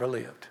king that ever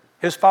lived.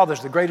 His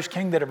father's the greatest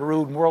king that ever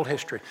ruled in world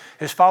history.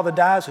 His father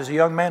dies as a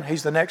young man.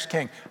 He's the next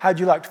king. How'd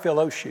you like to fill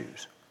those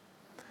shoes?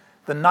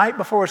 The night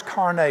before his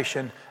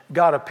coronation,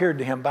 God appeared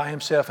to him by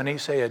himself and he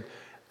said,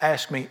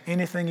 ask me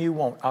anything you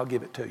want, I'll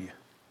give it to you.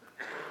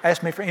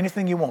 Ask me for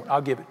anything you want, I'll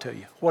give it to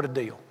you. What a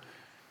deal.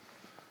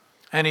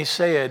 And he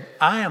said,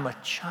 I am a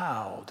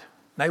child.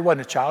 Now, he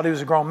wasn't a child, he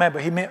was a grown man,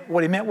 but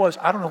what he meant was,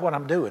 I don't know what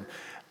I'm doing.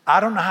 I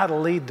don't know how to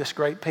lead this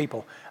great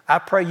people. I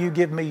pray you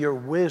give me your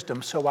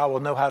wisdom so I will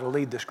know how to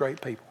lead this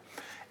great people.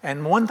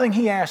 And one thing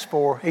he asked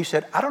for, he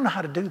said, I don't know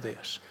how to do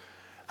this.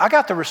 I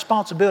got the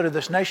responsibility of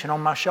this nation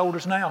on my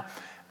shoulders now.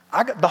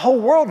 The whole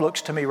world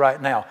looks to me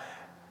right now.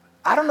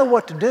 I don't know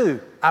what to do.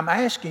 I'm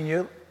asking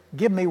you,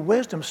 give me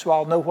wisdom so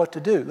I'll know what to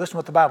do. Listen to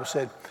what the Bible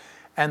said.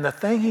 And the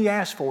thing he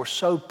asked for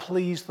so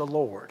pleased the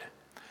Lord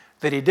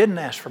that he didn't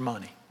ask for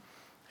money.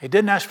 He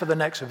didn't ask for the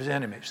necks of his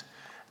enemies.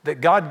 That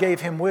God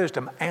gave him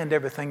wisdom and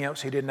everything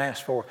else he didn't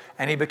ask for.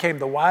 And he became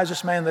the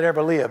wisest man that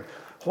ever lived.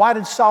 Why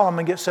did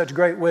Solomon get such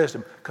great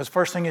wisdom? Because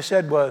first thing he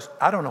said was,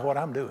 I don't know what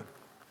I'm doing.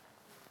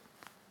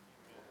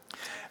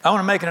 I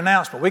want to make an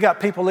announcement. We got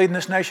people leading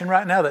this nation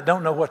right now that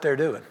don't know what they're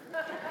doing.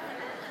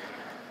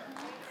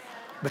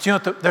 But you know,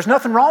 there's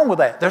nothing wrong with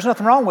that. There's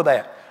nothing wrong with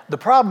that. The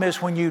problem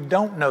is when you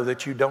don't know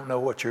that you don't know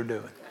what you're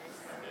doing.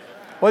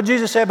 What did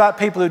Jesus say about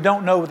people who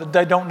don't know that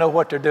they don't know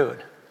what they're doing?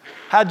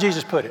 How did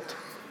Jesus put it?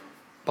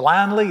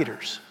 Blind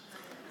leaders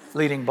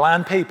leading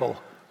blind people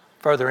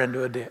further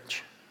into a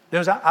ditch.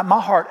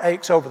 My heart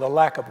aches over the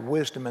lack of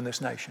wisdom in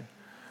this nation.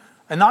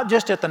 And not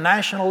just at the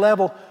national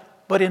level,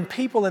 but in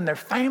people and their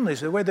families,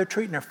 the way they're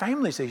treating their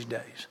families these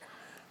days.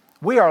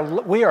 We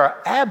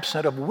are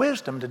absent of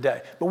wisdom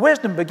today. But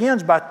wisdom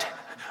begins by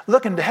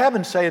looking to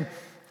heaven saying,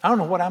 I don't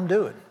know what I'm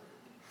doing.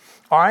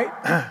 All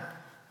right?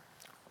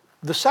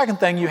 The second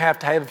thing you have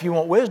to have if you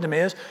want wisdom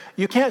is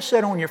you can't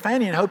sit on your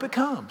fanny and hope it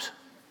comes.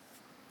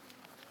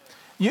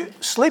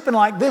 Sleeping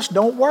like this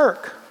don't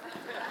work.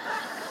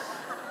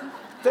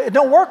 It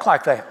don't work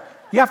like that.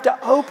 You have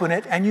to open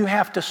it and you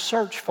have to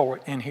search for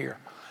it in here.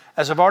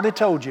 As I've already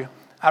told you,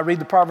 I read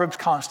the Proverbs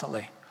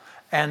constantly.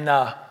 And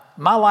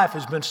my life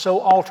has been so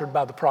altered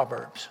by the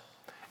Proverbs.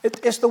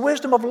 It's the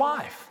wisdom of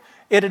life.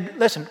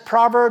 Listen,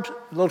 Proverbs,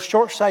 little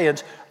short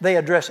sayings, they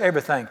address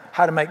everything.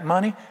 How to make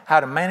money, how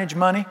to manage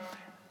money,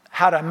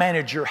 how to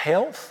manage your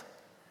health,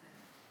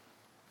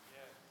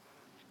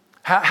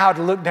 how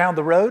to look down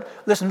the road.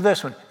 Listen to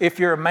this one. If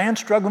you're a man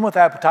struggling with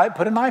appetite,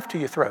 put a knife to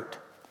your throat.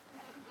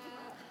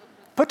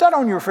 Put that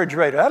on your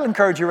refrigerator. That'll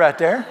encourage you right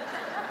there.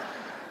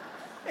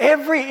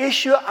 Every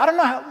issue, I don't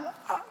know how,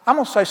 I'm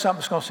going to say something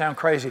that's going to sound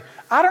crazy.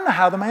 I don't know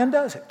how the man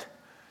does it.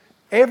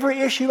 Every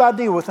issue I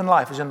deal with in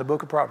life is in the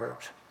book of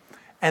Proverbs.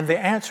 And the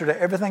answer to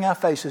everything I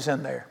face is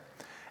in there.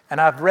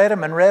 And I've read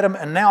them,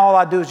 and now all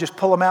I do is just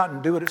pull them out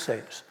and do what it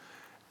says.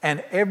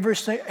 And every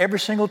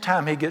single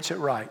time he gets it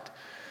right.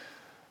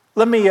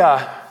 Let me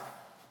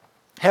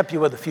help you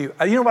with a few.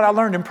 You know what I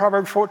learned in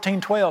Proverbs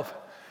 14:12?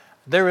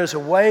 There is a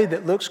way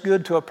that looks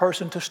good to a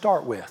person to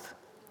start with,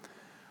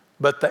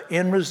 but the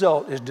end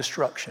result is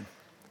destruction.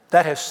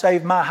 That has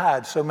saved my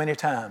hide so many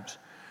times.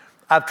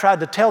 I've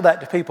tried to tell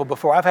that to people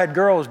before. I've had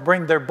girls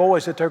bring their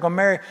boys that they're going to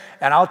marry,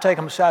 and I'll take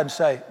them aside and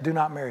say, do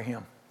not marry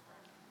him.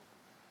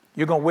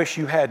 You're going to wish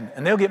you hadn't.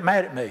 And they'll get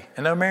mad at me,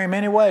 and they'll marry him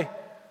anyway.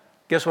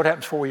 Guess what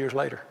happens 4 years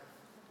later?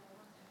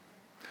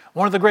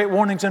 One of the great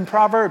warnings in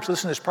Proverbs,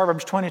 listen to this,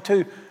 Proverbs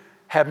 22,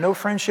 have no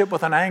friendship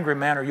with an angry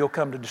man or you'll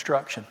come to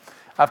destruction.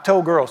 I've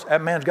told girls,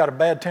 that man's got a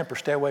bad temper,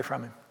 stay away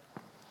from him.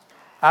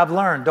 I've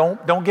learned,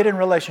 don't get in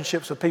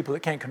relationships with people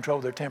that can't control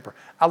their temper.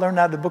 I learned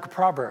that in the book of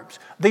Proverbs.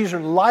 These are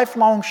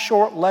lifelong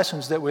short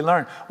lessons that we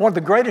learn. One of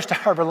the greatest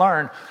I ever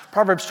learned,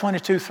 Proverbs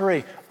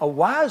 22:3. A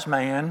wise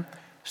man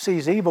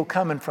sees evil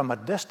coming from a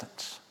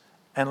distance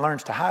and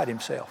learns to hide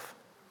himself.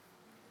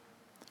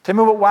 Tell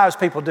me what wise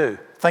people do.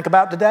 Think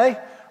about today.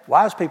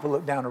 Wise people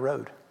look down the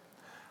road.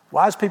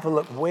 Wise people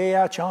look way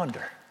out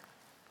yonder.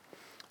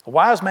 A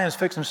wise man is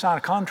fixing to sign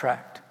a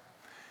contract.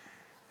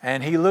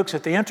 And he looks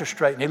at the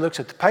interest rate and he looks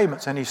at the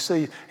payments and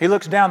he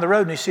looks down the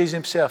road and he sees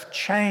himself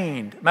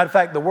chained. Matter of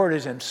fact, the word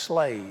is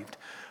enslaved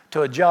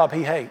to a job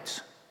he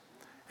hates.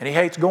 And he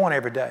hates going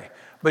every day.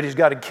 But he's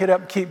got to get up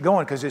and keep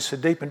going because he's so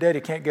deep in debt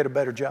he can't get a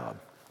better job.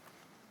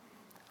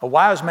 A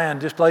wise man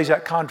just lays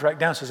that contract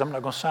down and says, I'm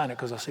not going to sign it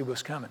because I see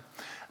what's coming.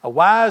 A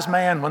wise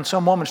man, when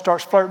some woman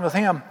starts flirting with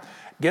him,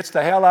 gets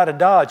the hell out of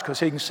Dodge because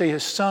he can see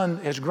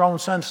his grown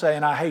son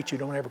saying, I hate you,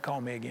 don't ever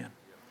call me again.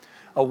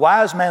 A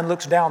wise man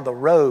looks down the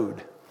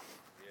road.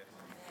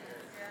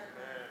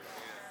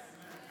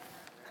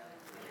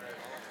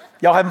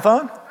 Y'all having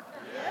fun?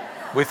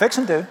 We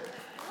fixing to.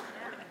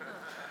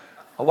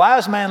 A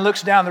wise man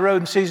looks down the road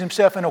and sees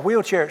himself in a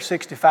wheelchair at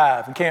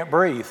 65 and can't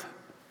breathe.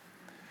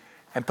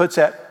 And puts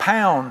that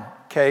pound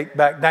cake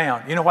back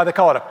down. You know why they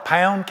call it a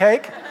pound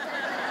cake?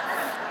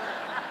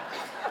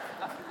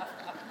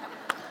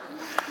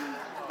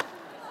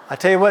 I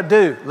tell you what,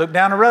 do. Look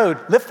down the road.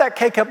 Lift that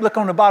cake up, look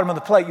on the bottom of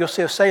the plate. You'll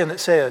see a saying that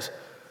says,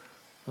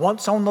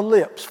 once on the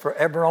lips,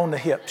 forever on the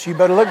hips. You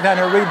better look down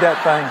there and read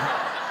that thing.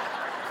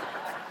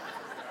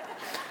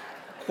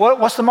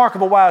 What's the mark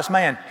of a wise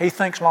man? He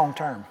thinks long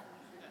term.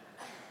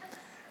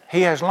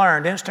 He has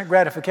learned instant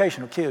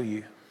gratification will kill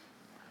you.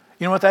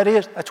 You know what that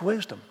is? That's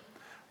wisdom.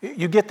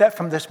 You get that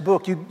from this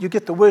book. You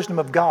get the wisdom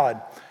of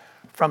God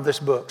from this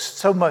book.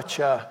 So much.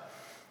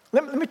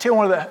 Let me tell you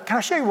one of the. Can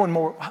I show you one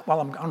more? Well,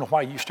 I don't know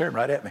why you're staring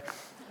right at me.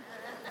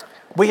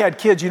 We had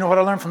kids. You know what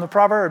I learned from the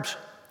Proverbs?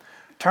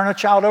 Turn a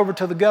child over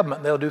to the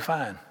government, they'll do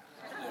fine.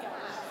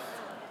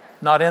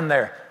 Not in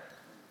there.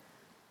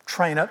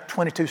 Train up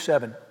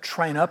 22/7.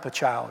 Train up a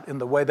child in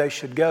the way they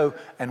should go,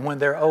 and when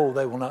they're old,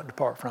 they will not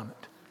depart from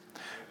it.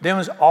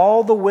 Then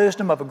all the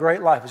wisdom of a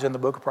great life is in the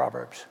book of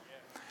Proverbs.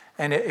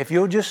 And if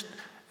you'll just,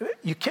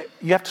 you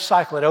have to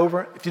cycle it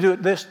over. If you do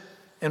it this,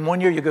 in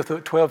 1 year, you go through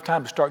it 12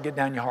 times to start getting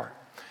down your heart.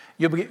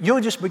 You'll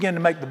just begin to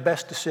make the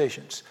best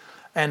decisions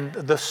and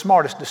the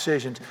smartest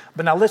decisions.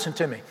 But now listen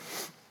to me.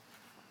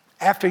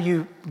 After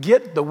you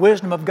get the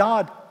wisdom of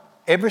God,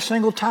 every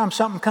single time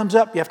something comes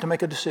up, you have to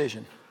make a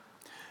decision.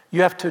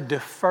 You have to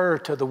defer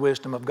to the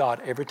wisdom of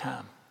God every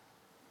time.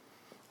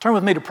 Turn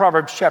with me to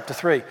Proverbs chapter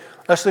 3.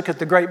 Let's look at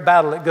the great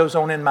battle that goes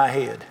on in my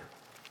head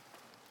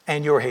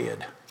and your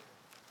head.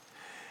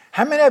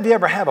 How many of you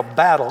ever have a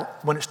battle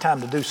when it's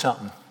time to do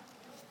something?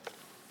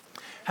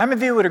 How many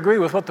of you would agree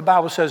with what the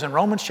Bible says in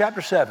Romans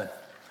chapter 7?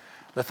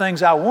 The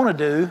things I want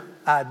to do,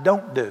 I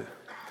don't do.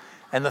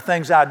 And the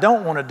things I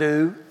don't want to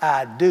do,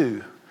 I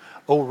do.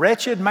 O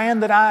wretched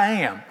man that I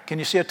am. Can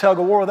you see a tug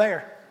of war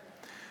there?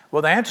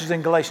 Well, the answer is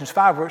in Galatians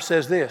 5 where it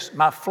says this,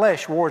 my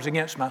flesh wars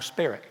against my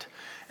spirit.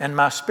 And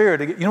my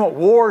spirit, you know what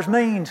wars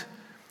means?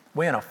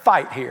 We're in a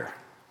fight here.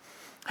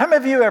 How many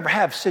of you ever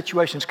have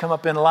situations come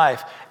up in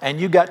life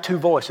and you got two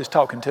voices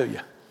talking to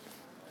you?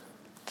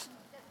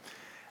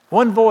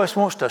 One voice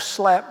wants to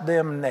slap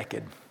them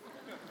naked.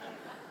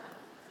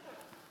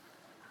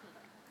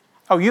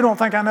 Oh, you don't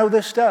think I know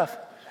this stuff?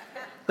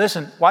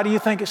 Listen, why do you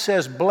think it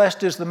says,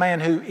 blessed is the man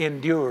who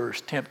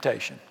endures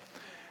temptation?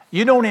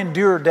 You don't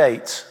endure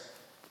dates.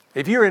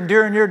 If you're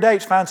enduring your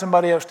dates, find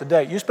somebody else to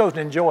date. You're supposed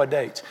to enjoy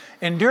dates.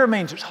 Endure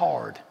means it's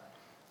hard.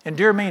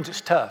 Endure means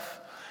it's tough.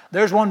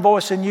 There's one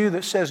voice in you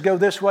that says, go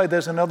this way.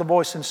 There's another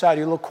voice inside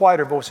you, a little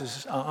quieter voice that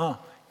says, you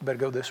better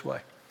go this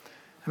way.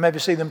 And maybe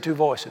see them two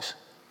voices.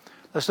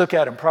 Let's look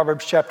at them.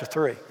 Proverbs chapter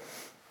 3,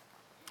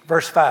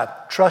 verse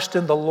 5. Trust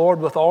in the Lord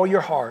with all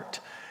your heart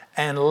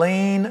and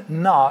lean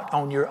not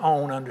on your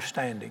own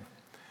understanding.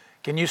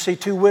 Can you see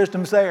two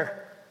wisdoms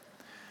there?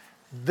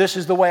 This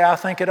is the way I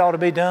think it ought to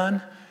be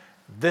done.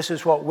 This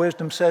is what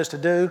wisdom says to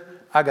do.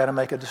 I got to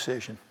make a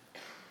decision.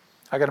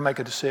 I got to make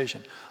a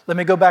decision. Let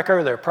me go back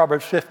earlier.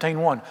 Proverbs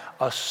 15:1.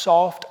 A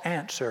soft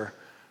answer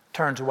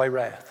turns away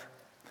wrath.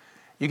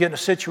 You get in a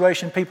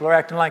situation, people are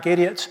acting like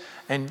idiots,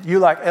 and you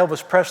like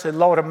Elvis Presley,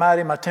 Lord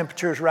Almighty, my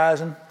temperature's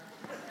rising.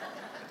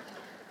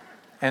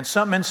 And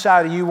something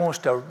inside of you wants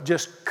to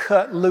just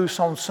cut loose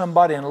on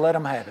somebody and let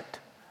them have it.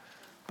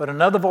 But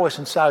another voice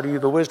inside of you,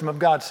 the wisdom of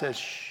God says,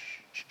 shh,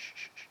 shh,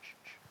 shh, shh,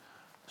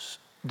 shh.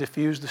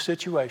 Diffuse the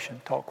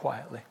situation, talk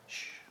quietly.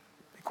 Shh,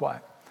 be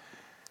quiet.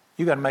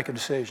 You got to make a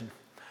decision.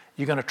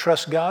 You're going to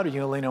trust God or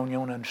you're going to lean on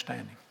your own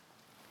understanding.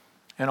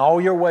 In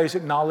all your ways,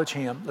 acknowledge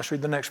Him. Let's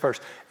read the next verse.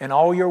 In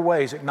all your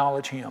ways,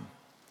 acknowledge Him.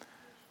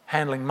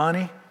 Handling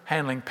money,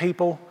 handling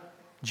people,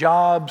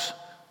 jobs,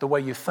 the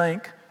way you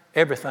think,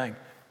 everything.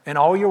 In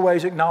all your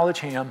ways, acknowledge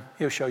Him.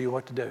 He'll show you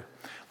what to do.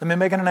 Let me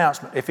make an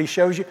announcement. If He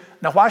shows you,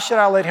 now why should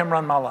I let Him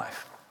run my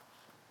life?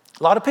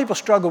 A lot of people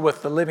struggle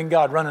with the living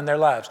God running their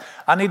lives.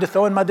 I need to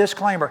throw in my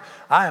disclaimer.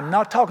 I am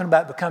not talking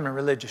about becoming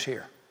religious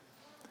here.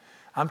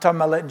 I'm talking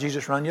about letting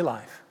Jesus run your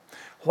life.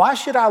 Why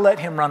should I let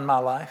Him run my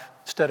life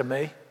instead of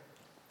me?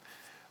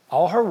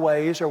 All her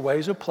ways are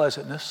ways of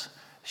pleasantness.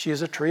 She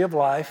is a tree of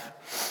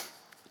life.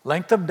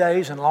 Length of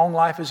days and long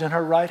life is in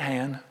her right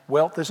hand.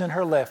 Wealth is in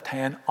her left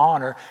hand.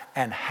 Honor,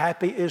 and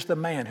happy is the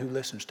man who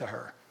listens to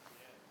her.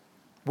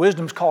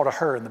 Wisdom's called a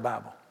her in the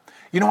Bible.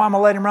 You know why I'm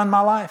going to let Him run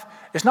my life?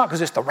 It's not because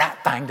it's the right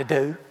thing to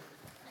do.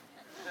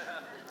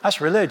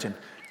 That's religion.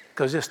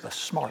 Because it's the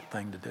smart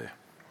thing to do.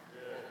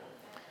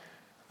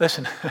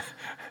 Listen,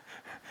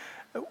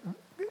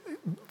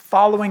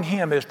 following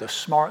Him is the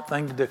smart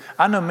thing to do.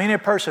 I know many a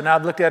person,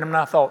 I've looked at him and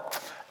I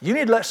thought, you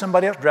need to let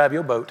somebody else drive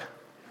your boat.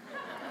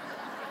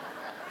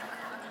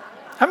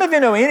 How many of you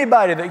know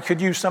anybody that could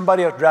use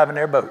somebody else driving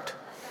their boat?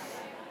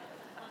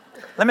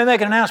 Let me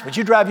make an announcement.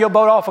 You drive your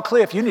boat off a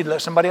cliff, you need to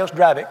let somebody else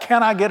drive it.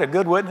 Can I get a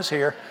good witness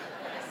here?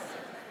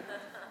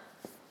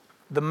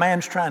 The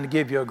man's trying to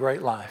give you a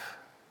great life.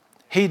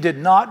 He did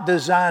not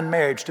design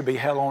marriage to be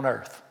hell on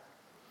earth.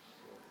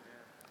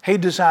 He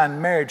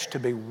designed marriage to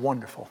be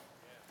wonderful.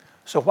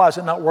 So why is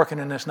it not working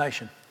in this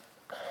nation?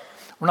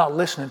 We're not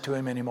listening to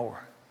Him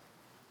anymore.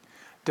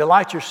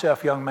 Delight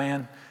yourself, young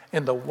man,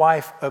 in the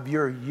wife of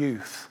your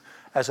youth,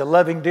 as a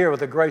loving deer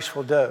with a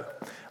graceful doe.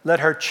 Let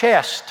her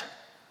chest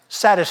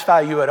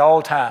satisfy you at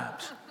all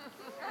times.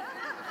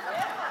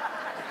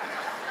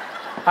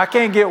 I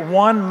can't get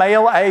one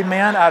male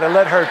amen out of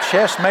let her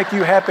chest make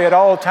you happy at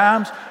all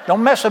times.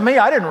 Don't mess with me.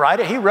 I didn't write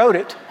it. He wrote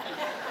it.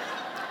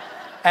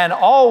 And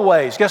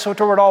always, guess what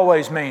the word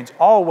always means?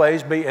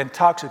 Always be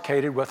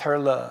intoxicated with her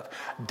love.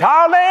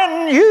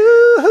 Darling,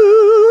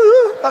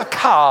 you,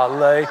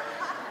 golly.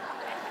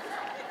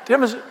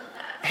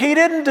 He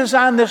didn't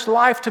design this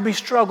life to be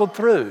struggled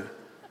through.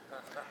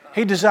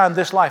 He designed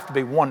this life to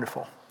be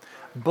wonderful.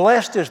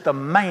 Blessed is the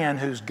man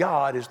whose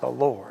God is the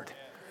Lord.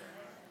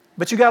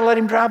 But you got to let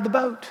him drive the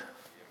boat.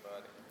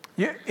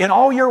 In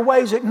all your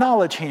ways,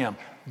 acknowledge him.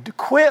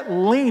 Quit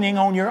leaning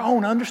on your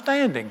own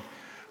understanding.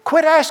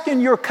 Quit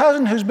asking your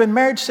cousin who's been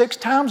married 6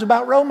 times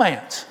about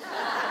romance.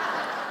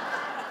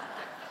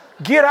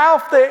 Get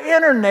off the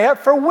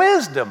internet for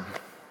wisdom.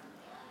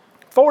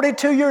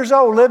 42 years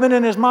old, living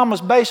in his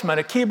mama's basement,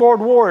 a keyboard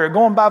warrior,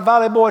 going by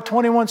Valley Boy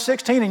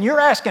 2116, and you're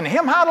asking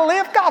him how to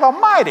live? God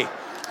Almighty.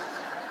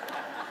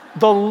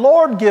 The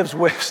Lord gives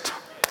wisdom.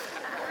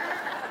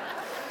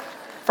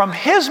 From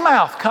his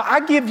mouth,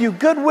 I give you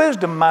good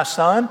wisdom, my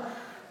son.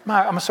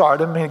 I'm sorry, I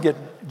didn't mean to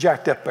get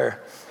jacked up there.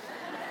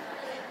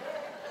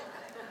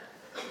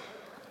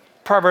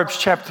 Proverbs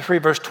chapter 3,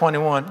 verse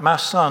 21. My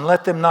son,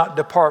 let them not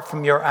depart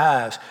from your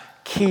eyes.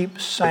 Keep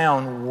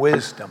sound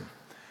wisdom.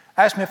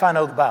 Ask me if I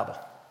know the Bible.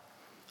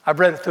 I've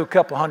read it through a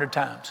couple hundred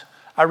times.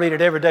 I read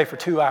it every day for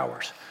 2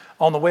 hours.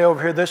 On the way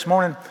over here this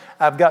morning,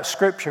 I've got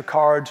scripture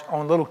cards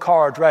on little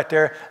cards right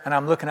there, and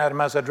I'm looking at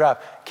them as I drive.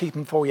 Keep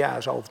them before your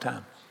eyes all the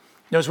time.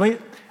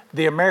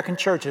 The American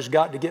church has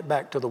got to get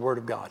back to the Word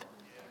of God.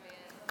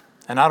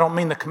 And I don't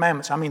mean the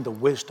commandments, I mean the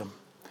wisdom.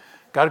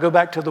 Got to go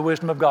back to the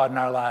wisdom of God in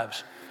our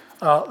lives.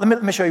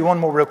 Let me show you one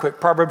more real quick.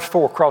 Proverbs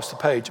 4, across the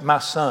page. My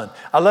son.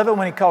 I love it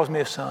when he calls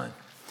me a son.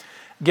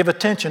 Give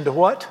attention to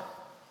what?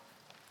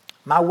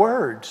 My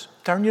words.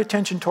 Turn your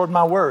attention toward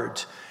my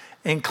words.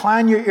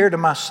 Incline your ear to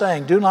my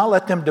saying. Do not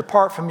let them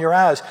depart from your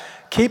eyes.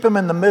 Keep them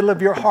in the middle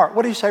of your heart.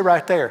 What do you say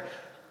right there?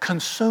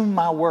 Consume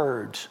my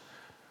words.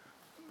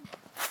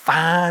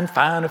 Fine,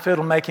 if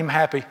it'll make him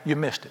happy. You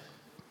missed it.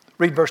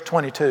 Read verse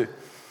 22.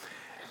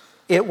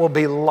 It will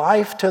be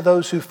life to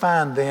those who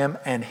find them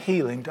and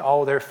healing to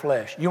all their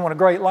flesh. You want a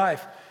great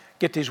life?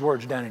 Get these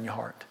words down in your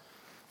heart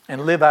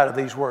and live out of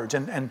these words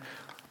and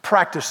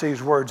practice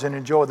these words and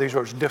enjoy these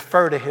words.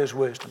 Defer to his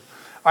wisdom.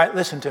 All right,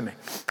 listen to me.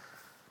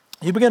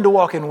 You begin to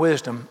walk in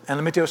wisdom, and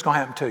let me tell you what's going to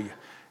happen to you.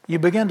 You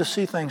begin to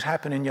see things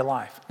happen in your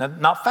life. Now,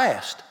 not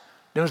fast.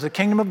 The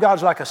kingdom of God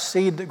is like a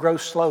seed that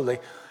grows slowly.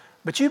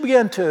 But you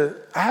begin to,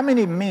 how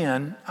many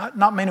men,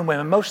 not many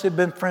women, most have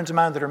been friends of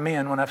mine that are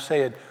men when I've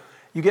said,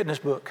 you get in this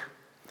book.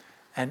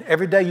 And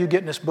every day you get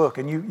in this book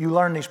and you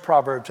learn these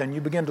proverbs and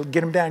you begin to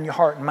get them down in your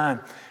heart and mind.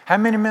 How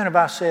many men have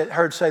I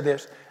heard say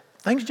this?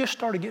 Things just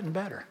started getting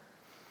better.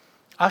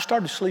 I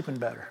started sleeping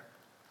better.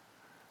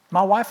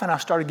 My wife and I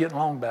started getting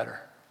along better.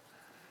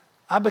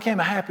 I became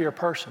a happier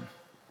person.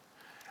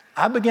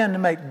 I began to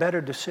make better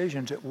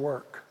decisions at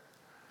work.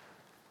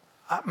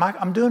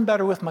 I'm doing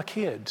better with my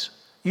kids.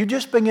 You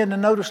just begin to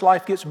notice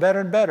life gets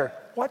better and better.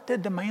 What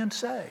did the man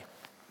say?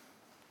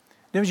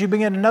 Then you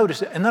begin to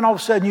notice it, and then all of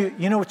a sudden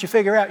you know what you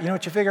figure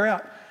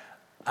out.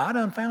 I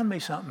done found me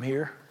something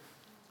here.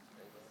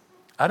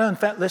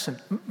 Listen,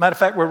 matter of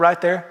fact, we're right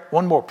there.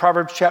 One more,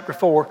 Proverbs chapter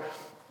 4,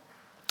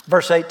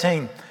 verse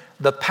 18.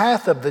 The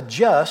path of the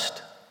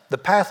just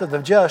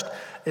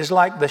is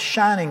like the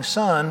shining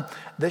sun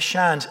that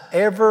shines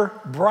ever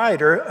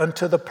brighter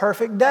unto the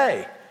perfect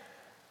day.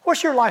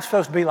 What's your life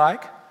supposed to be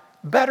like?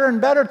 Better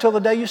and better till the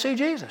day you see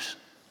Jesus.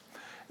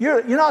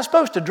 You're not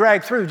supposed to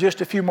drag through just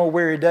a few more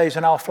weary days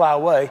and I'll fly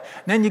away.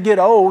 And then you get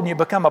old and you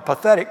become a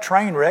pathetic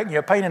train wreck and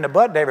you're a pain in the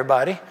butt to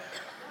everybody.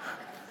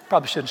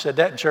 Probably shouldn't have said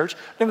that in church.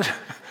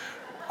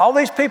 All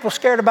these people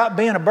scared about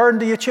being a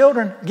burden to your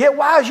children. Get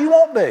wise, you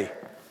won't be.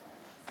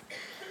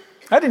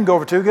 That didn't go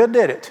over too good,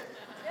 did it?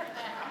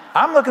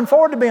 I'm looking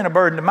forward to being a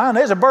burden to mine.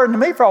 There's a burden to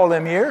me for all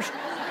them years.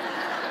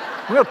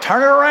 We'll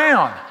turn it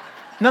around.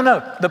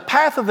 No. The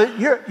path of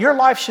your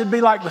life should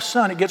be like the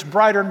sun. It gets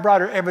brighter and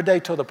brighter every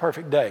day till the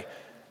perfect day.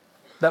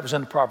 That was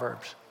in the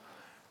Proverbs.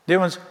 Dear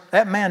ones,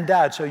 that man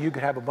died so you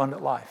could have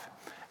abundant life.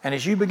 And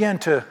as you begin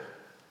to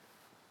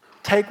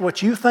take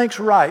what you think's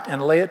right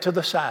and lay it to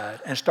the side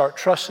and start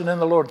trusting in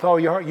the Lord with all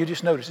your heart, you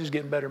just notice it's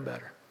getting better and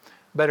better.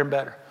 Better and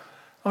better.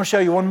 I'm going to show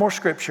you one more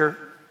scripture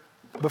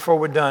before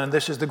we're done. And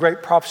this is the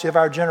great prophecy of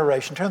our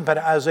generation. Turn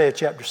to Isaiah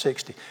chapter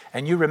 60.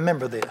 And you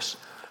remember this.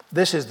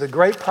 This is the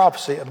great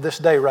prophecy of this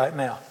day right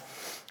now.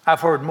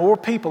 I've heard more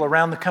people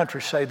around the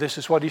country say this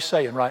is what he's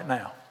saying right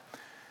now.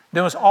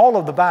 Notice all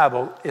of the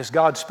Bible is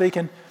God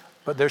speaking,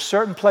 but there's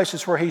certain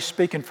places where he's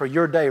speaking for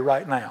your day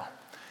right now.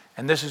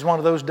 And this is one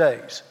of those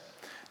days.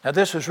 Now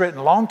this was written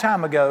a long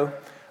time ago,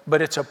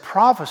 but it's a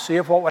prophecy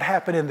of what would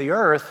happen in the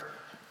earth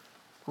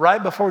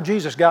right before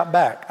Jesus got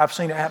back. I've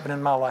seen it happen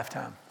in my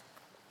lifetime.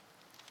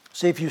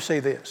 See if you see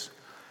this.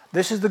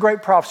 This is the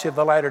great prophecy of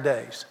the latter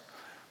days.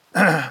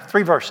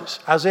 Three verses.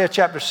 Isaiah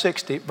chapter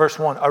 60, verse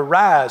 1.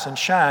 Arise and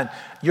shine,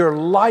 your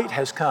light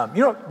has come.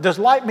 You know, does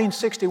light mean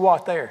 60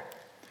 watt there?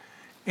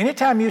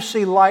 Anytime you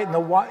see light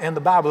in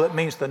the Bible, it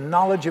means the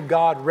knowledge of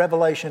God,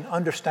 revelation,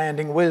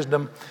 understanding,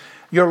 wisdom.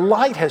 Your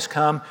light has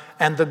come,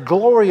 and the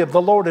glory of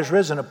the Lord has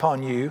risen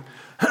upon you.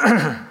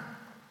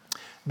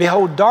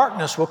 Behold,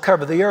 darkness will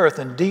cover the earth,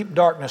 and deep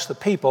darkness the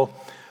people.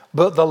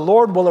 But the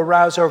Lord will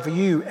arise over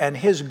you, and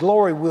his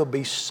glory will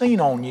be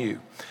seen on you.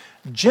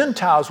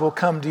 Gentiles will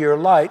come to your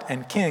light,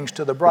 and kings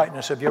to the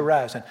brightness of your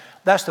rising.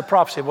 That's the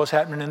prophecy of what's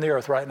happening in the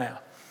earth right now.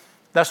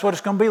 That's what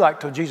it's going to be like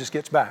till Jesus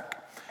gets back.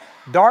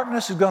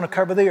 Darkness is going to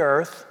cover the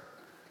earth.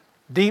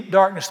 Deep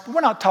darkness.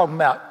 We're not talking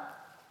about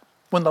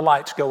when the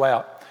lights go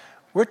out.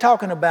 We're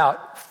talking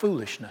about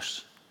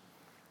foolishness,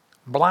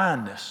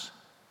 blindness,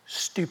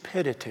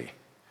 stupidity.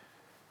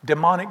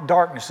 Demonic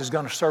darkness is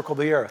going to circle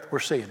the earth. We're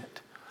seeing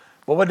it.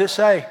 Well, what did it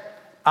say?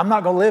 I'm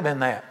not going to live in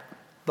that.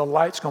 The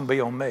light's going to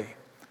be on me.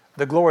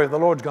 The glory of the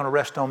Lord is going to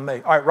rest on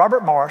me. All right,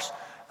 Robert Morris,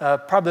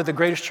 probably the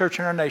greatest church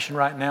in our nation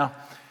right now,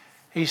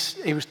 he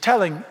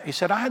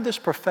said, I had this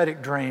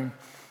prophetic dream,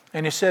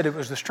 and he said it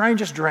was the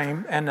strangest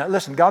dream. And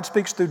listen, God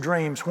speaks through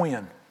dreams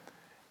when?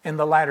 In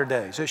the latter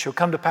days. It shall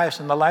come to pass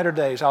in the latter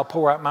days, I'll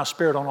pour out my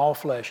spirit on all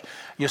flesh.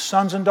 Your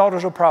sons and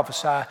daughters will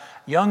prophesy.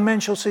 Young men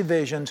shall see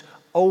visions.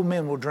 Old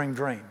men will dream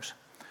dreams.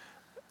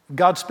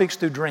 God speaks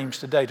through dreams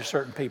today to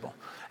certain people.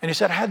 And he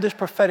said, I had this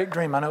prophetic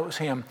dream. I know it was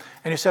him.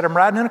 And he said, I'm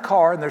riding in a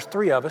car, and there's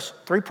three of us,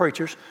 three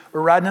preachers.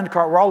 We're riding in the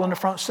car. We're all in the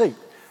front seat.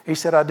 He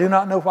said, I do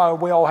not know why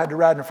we all had to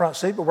ride in the front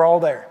seat, but we're all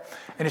there.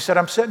 And he said,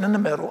 I'm sitting in the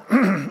middle.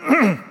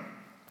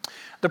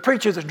 The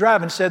preacher that's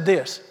driving said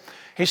this.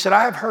 He said,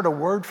 I have heard a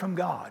word from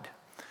God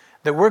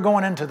that we're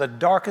going into the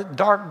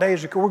dark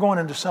days. We're going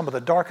into some of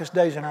the darkest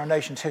days in our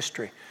nation's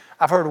history.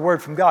 I've heard a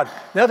word from God.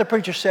 The other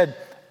preacher said,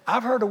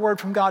 I've heard a word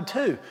from God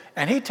too.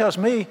 And he tells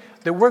me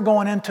that we're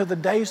going into the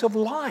days of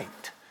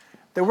light,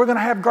 that we're going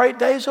to have great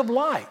days of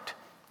light.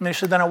 And he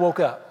said, then I woke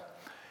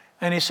up.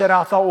 And he said,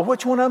 I thought, well,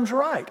 which one of them's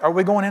right? Are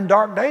we going in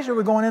dark days or are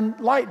we going in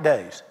light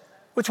days?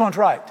 Which one's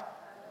right?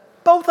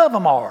 Both of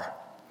them are.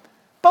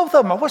 Both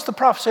of them are. What's the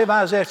prophecy of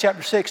Isaiah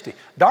chapter 60?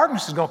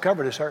 Darkness is going to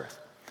cover this earth.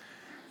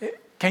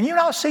 Can you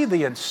not see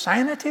the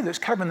insanity that's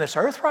covering this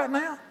earth right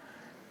now?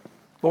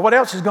 Well, what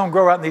else is going to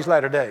grow out in these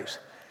latter days?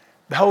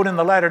 Behold, in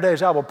the latter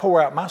days, I will pour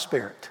out my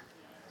spirit.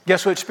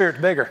 Guess which spirit's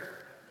bigger?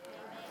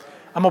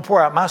 I'm going to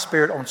pour out my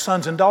spirit on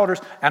sons and daughters.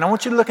 And I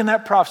want you to look in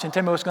that prophecy and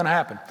tell me what's going to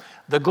happen.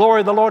 The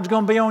glory of the Lord is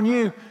going to be on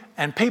you,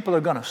 and people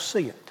are going to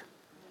see it.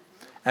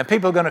 And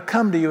people are going to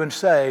come to you and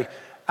say,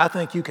 I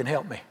think you can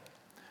help me.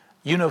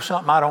 You know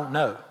something I don't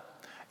know.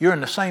 You're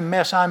in the same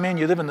mess I'm in.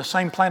 You live in the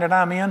same planet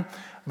I'm in,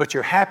 but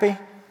you're happy.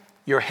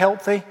 You're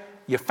healthy.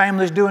 Your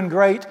family's doing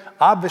great.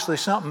 Obviously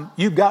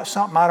you've got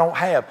something I don't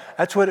have.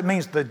 That's what it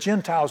means. The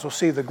Gentiles will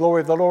see the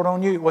glory of the Lord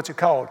on you. What's it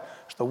called?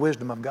 It's the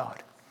wisdom of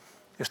God.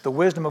 It's the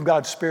wisdom of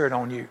God's Spirit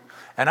on you.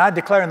 And I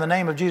declare in the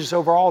name of Jesus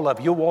over all of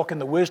you, you'll walk in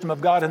the wisdom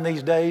of God in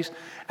these days.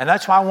 And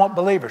that's why I want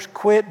believers,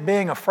 quit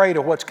being afraid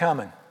of what's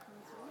coming.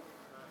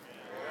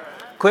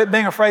 Quit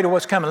being afraid of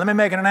what's coming. Let me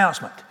make an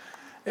announcement.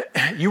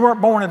 You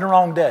weren't born in the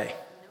wrong day.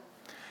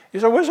 You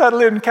say, I wish I'd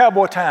lived in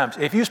cowboy times.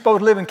 If you're supposed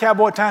to live in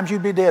cowboy times,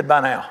 you'd be dead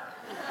by now.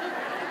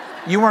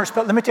 You weren't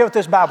supposed. Let me tell you what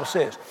this Bible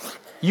says.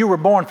 You were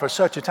born for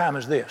such a time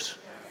as this.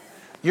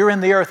 You're in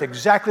the earth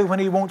exactly when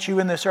he wants you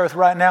in this earth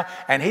right now,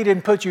 and he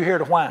didn't put you here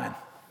to whine.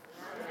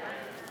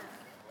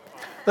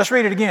 Let's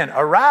read it again.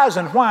 Arise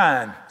and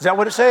whine. Is that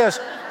what it says?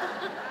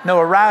 No,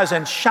 arise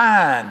and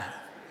shine.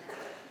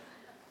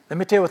 Let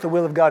me tell you what the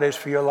will of God is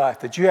for your life,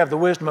 that you have the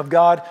wisdom of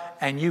God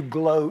and you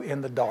glow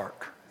in the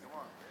dark.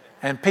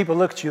 And people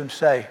look at you and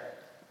say,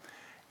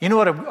 you know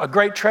what a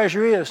great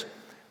treasure is?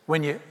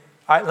 When you,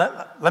 all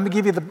right, let me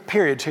give you the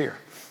periods here.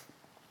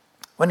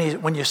 When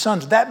your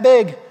son's that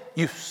big,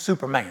 you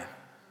Superman.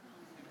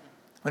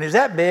 When he's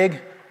that big,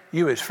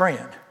 you his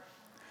friend.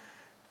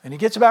 And he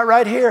gets about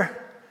right here,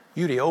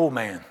 you the old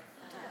man.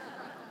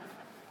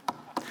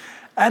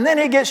 And then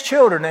he gets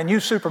children and you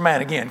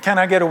Superman again. Can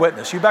I get a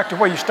witness? You back to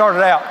where you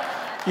started out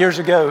years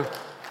ago.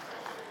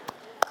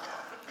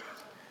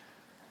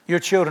 Your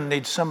children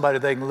need somebody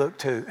they can look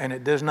to, and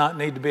it does not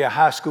need to be a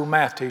high school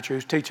math teacher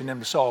who's teaching them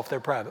to solve their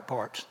private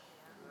parts.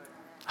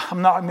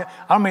 I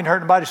don't mean to hurt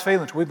anybody's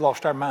feelings. We've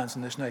lost our minds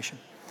in this nation.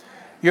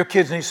 Your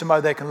kids need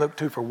somebody they can look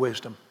to for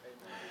wisdom.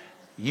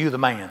 You the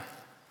man.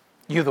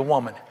 You the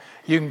woman.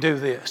 You can do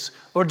this.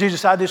 Lord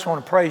Jesus, I just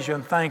want to praise you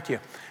and thank you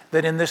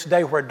that in this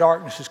day where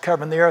darkness is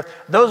covering the earth,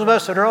 those of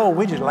us that are old,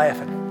 we just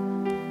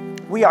laughing.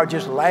 We are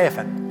just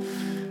laughing.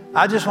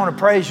 I just want to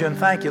praise you and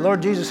thank you.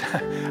 Lord Jesus,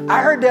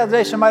 I heard the other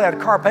day somebody had a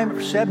car payment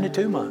for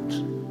 72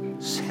 months.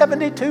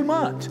 72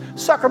 months.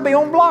 Sucker be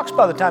on blocks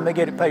by the time they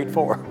get it paid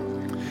for.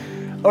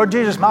 Lord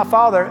Jesus, my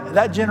father,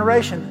 that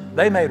generation,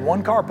 they made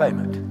one car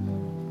payment.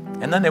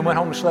 And then they went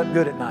home and slept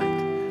good at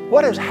night.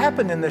 What has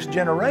happened in this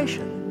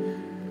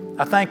generation?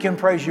 I thank you and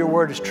praise your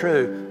word is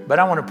true. But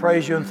I want to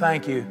praise you and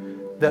thank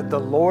you that the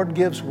Lord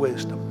gives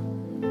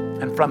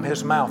wisdom. And from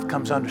his mouth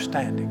comes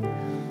understanding.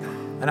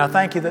 And I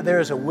thank you that there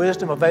is a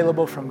wisdom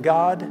available from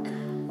God.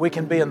 We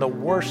can be in the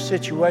worst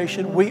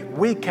situation.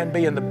 We can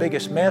be in the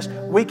biggest mess.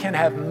 We can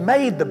have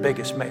made the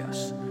biggest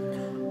mess.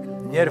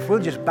 And yet if we'll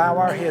just bow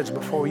our heads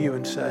before you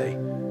and say,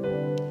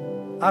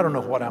 I don't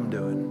know what I'm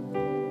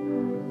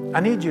doing.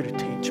 I need you to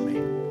teach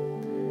me.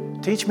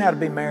 Teach me how to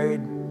be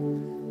married.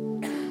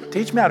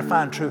 Teach me how to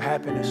find true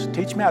happiness.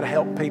 Teach me how to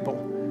help people.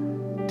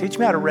 Teach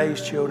me how to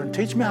raise children.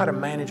 Teach me how to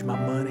manage my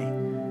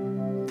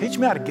money. Teach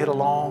me how to get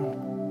along.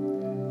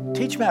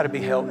 Teach me how to be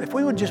healthy. If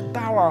we would just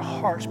bow our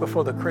hearts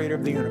before the Creator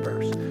of the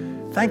universe.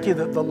 Thank you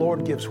that the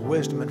Lord gives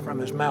wisdom and from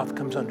His mouth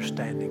comes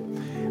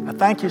understanding. I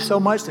thank you so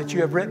much that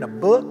you have written a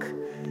book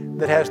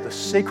that has the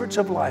secrets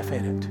of life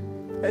in it.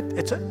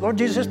 Lord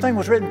Jesus, this thing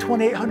was written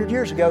 2,800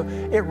 years ago.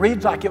 It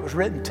reads like it was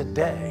written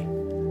today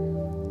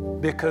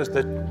because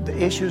the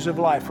issues of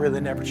life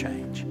really never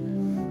change.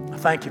 I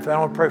thank you for that. I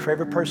want to pray for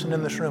every person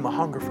in this room, a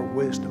hunger for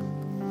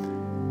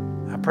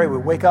wisdom. I pray we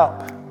wake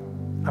up.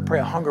 I pray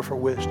a hunger for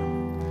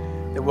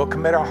wisdom, that we'll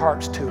commit our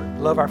hearts to it,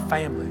 love our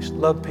families,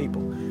 love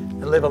people,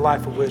 and live a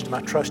life of wisdom.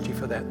 I trust you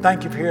for that.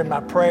 Thank you for hearing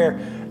my prayer.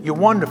 You're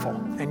wonderful,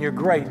 and you're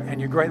great,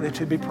 and you're greatly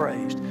to be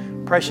praised.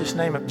 Precious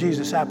name of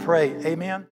Jesus, I pray. Amen.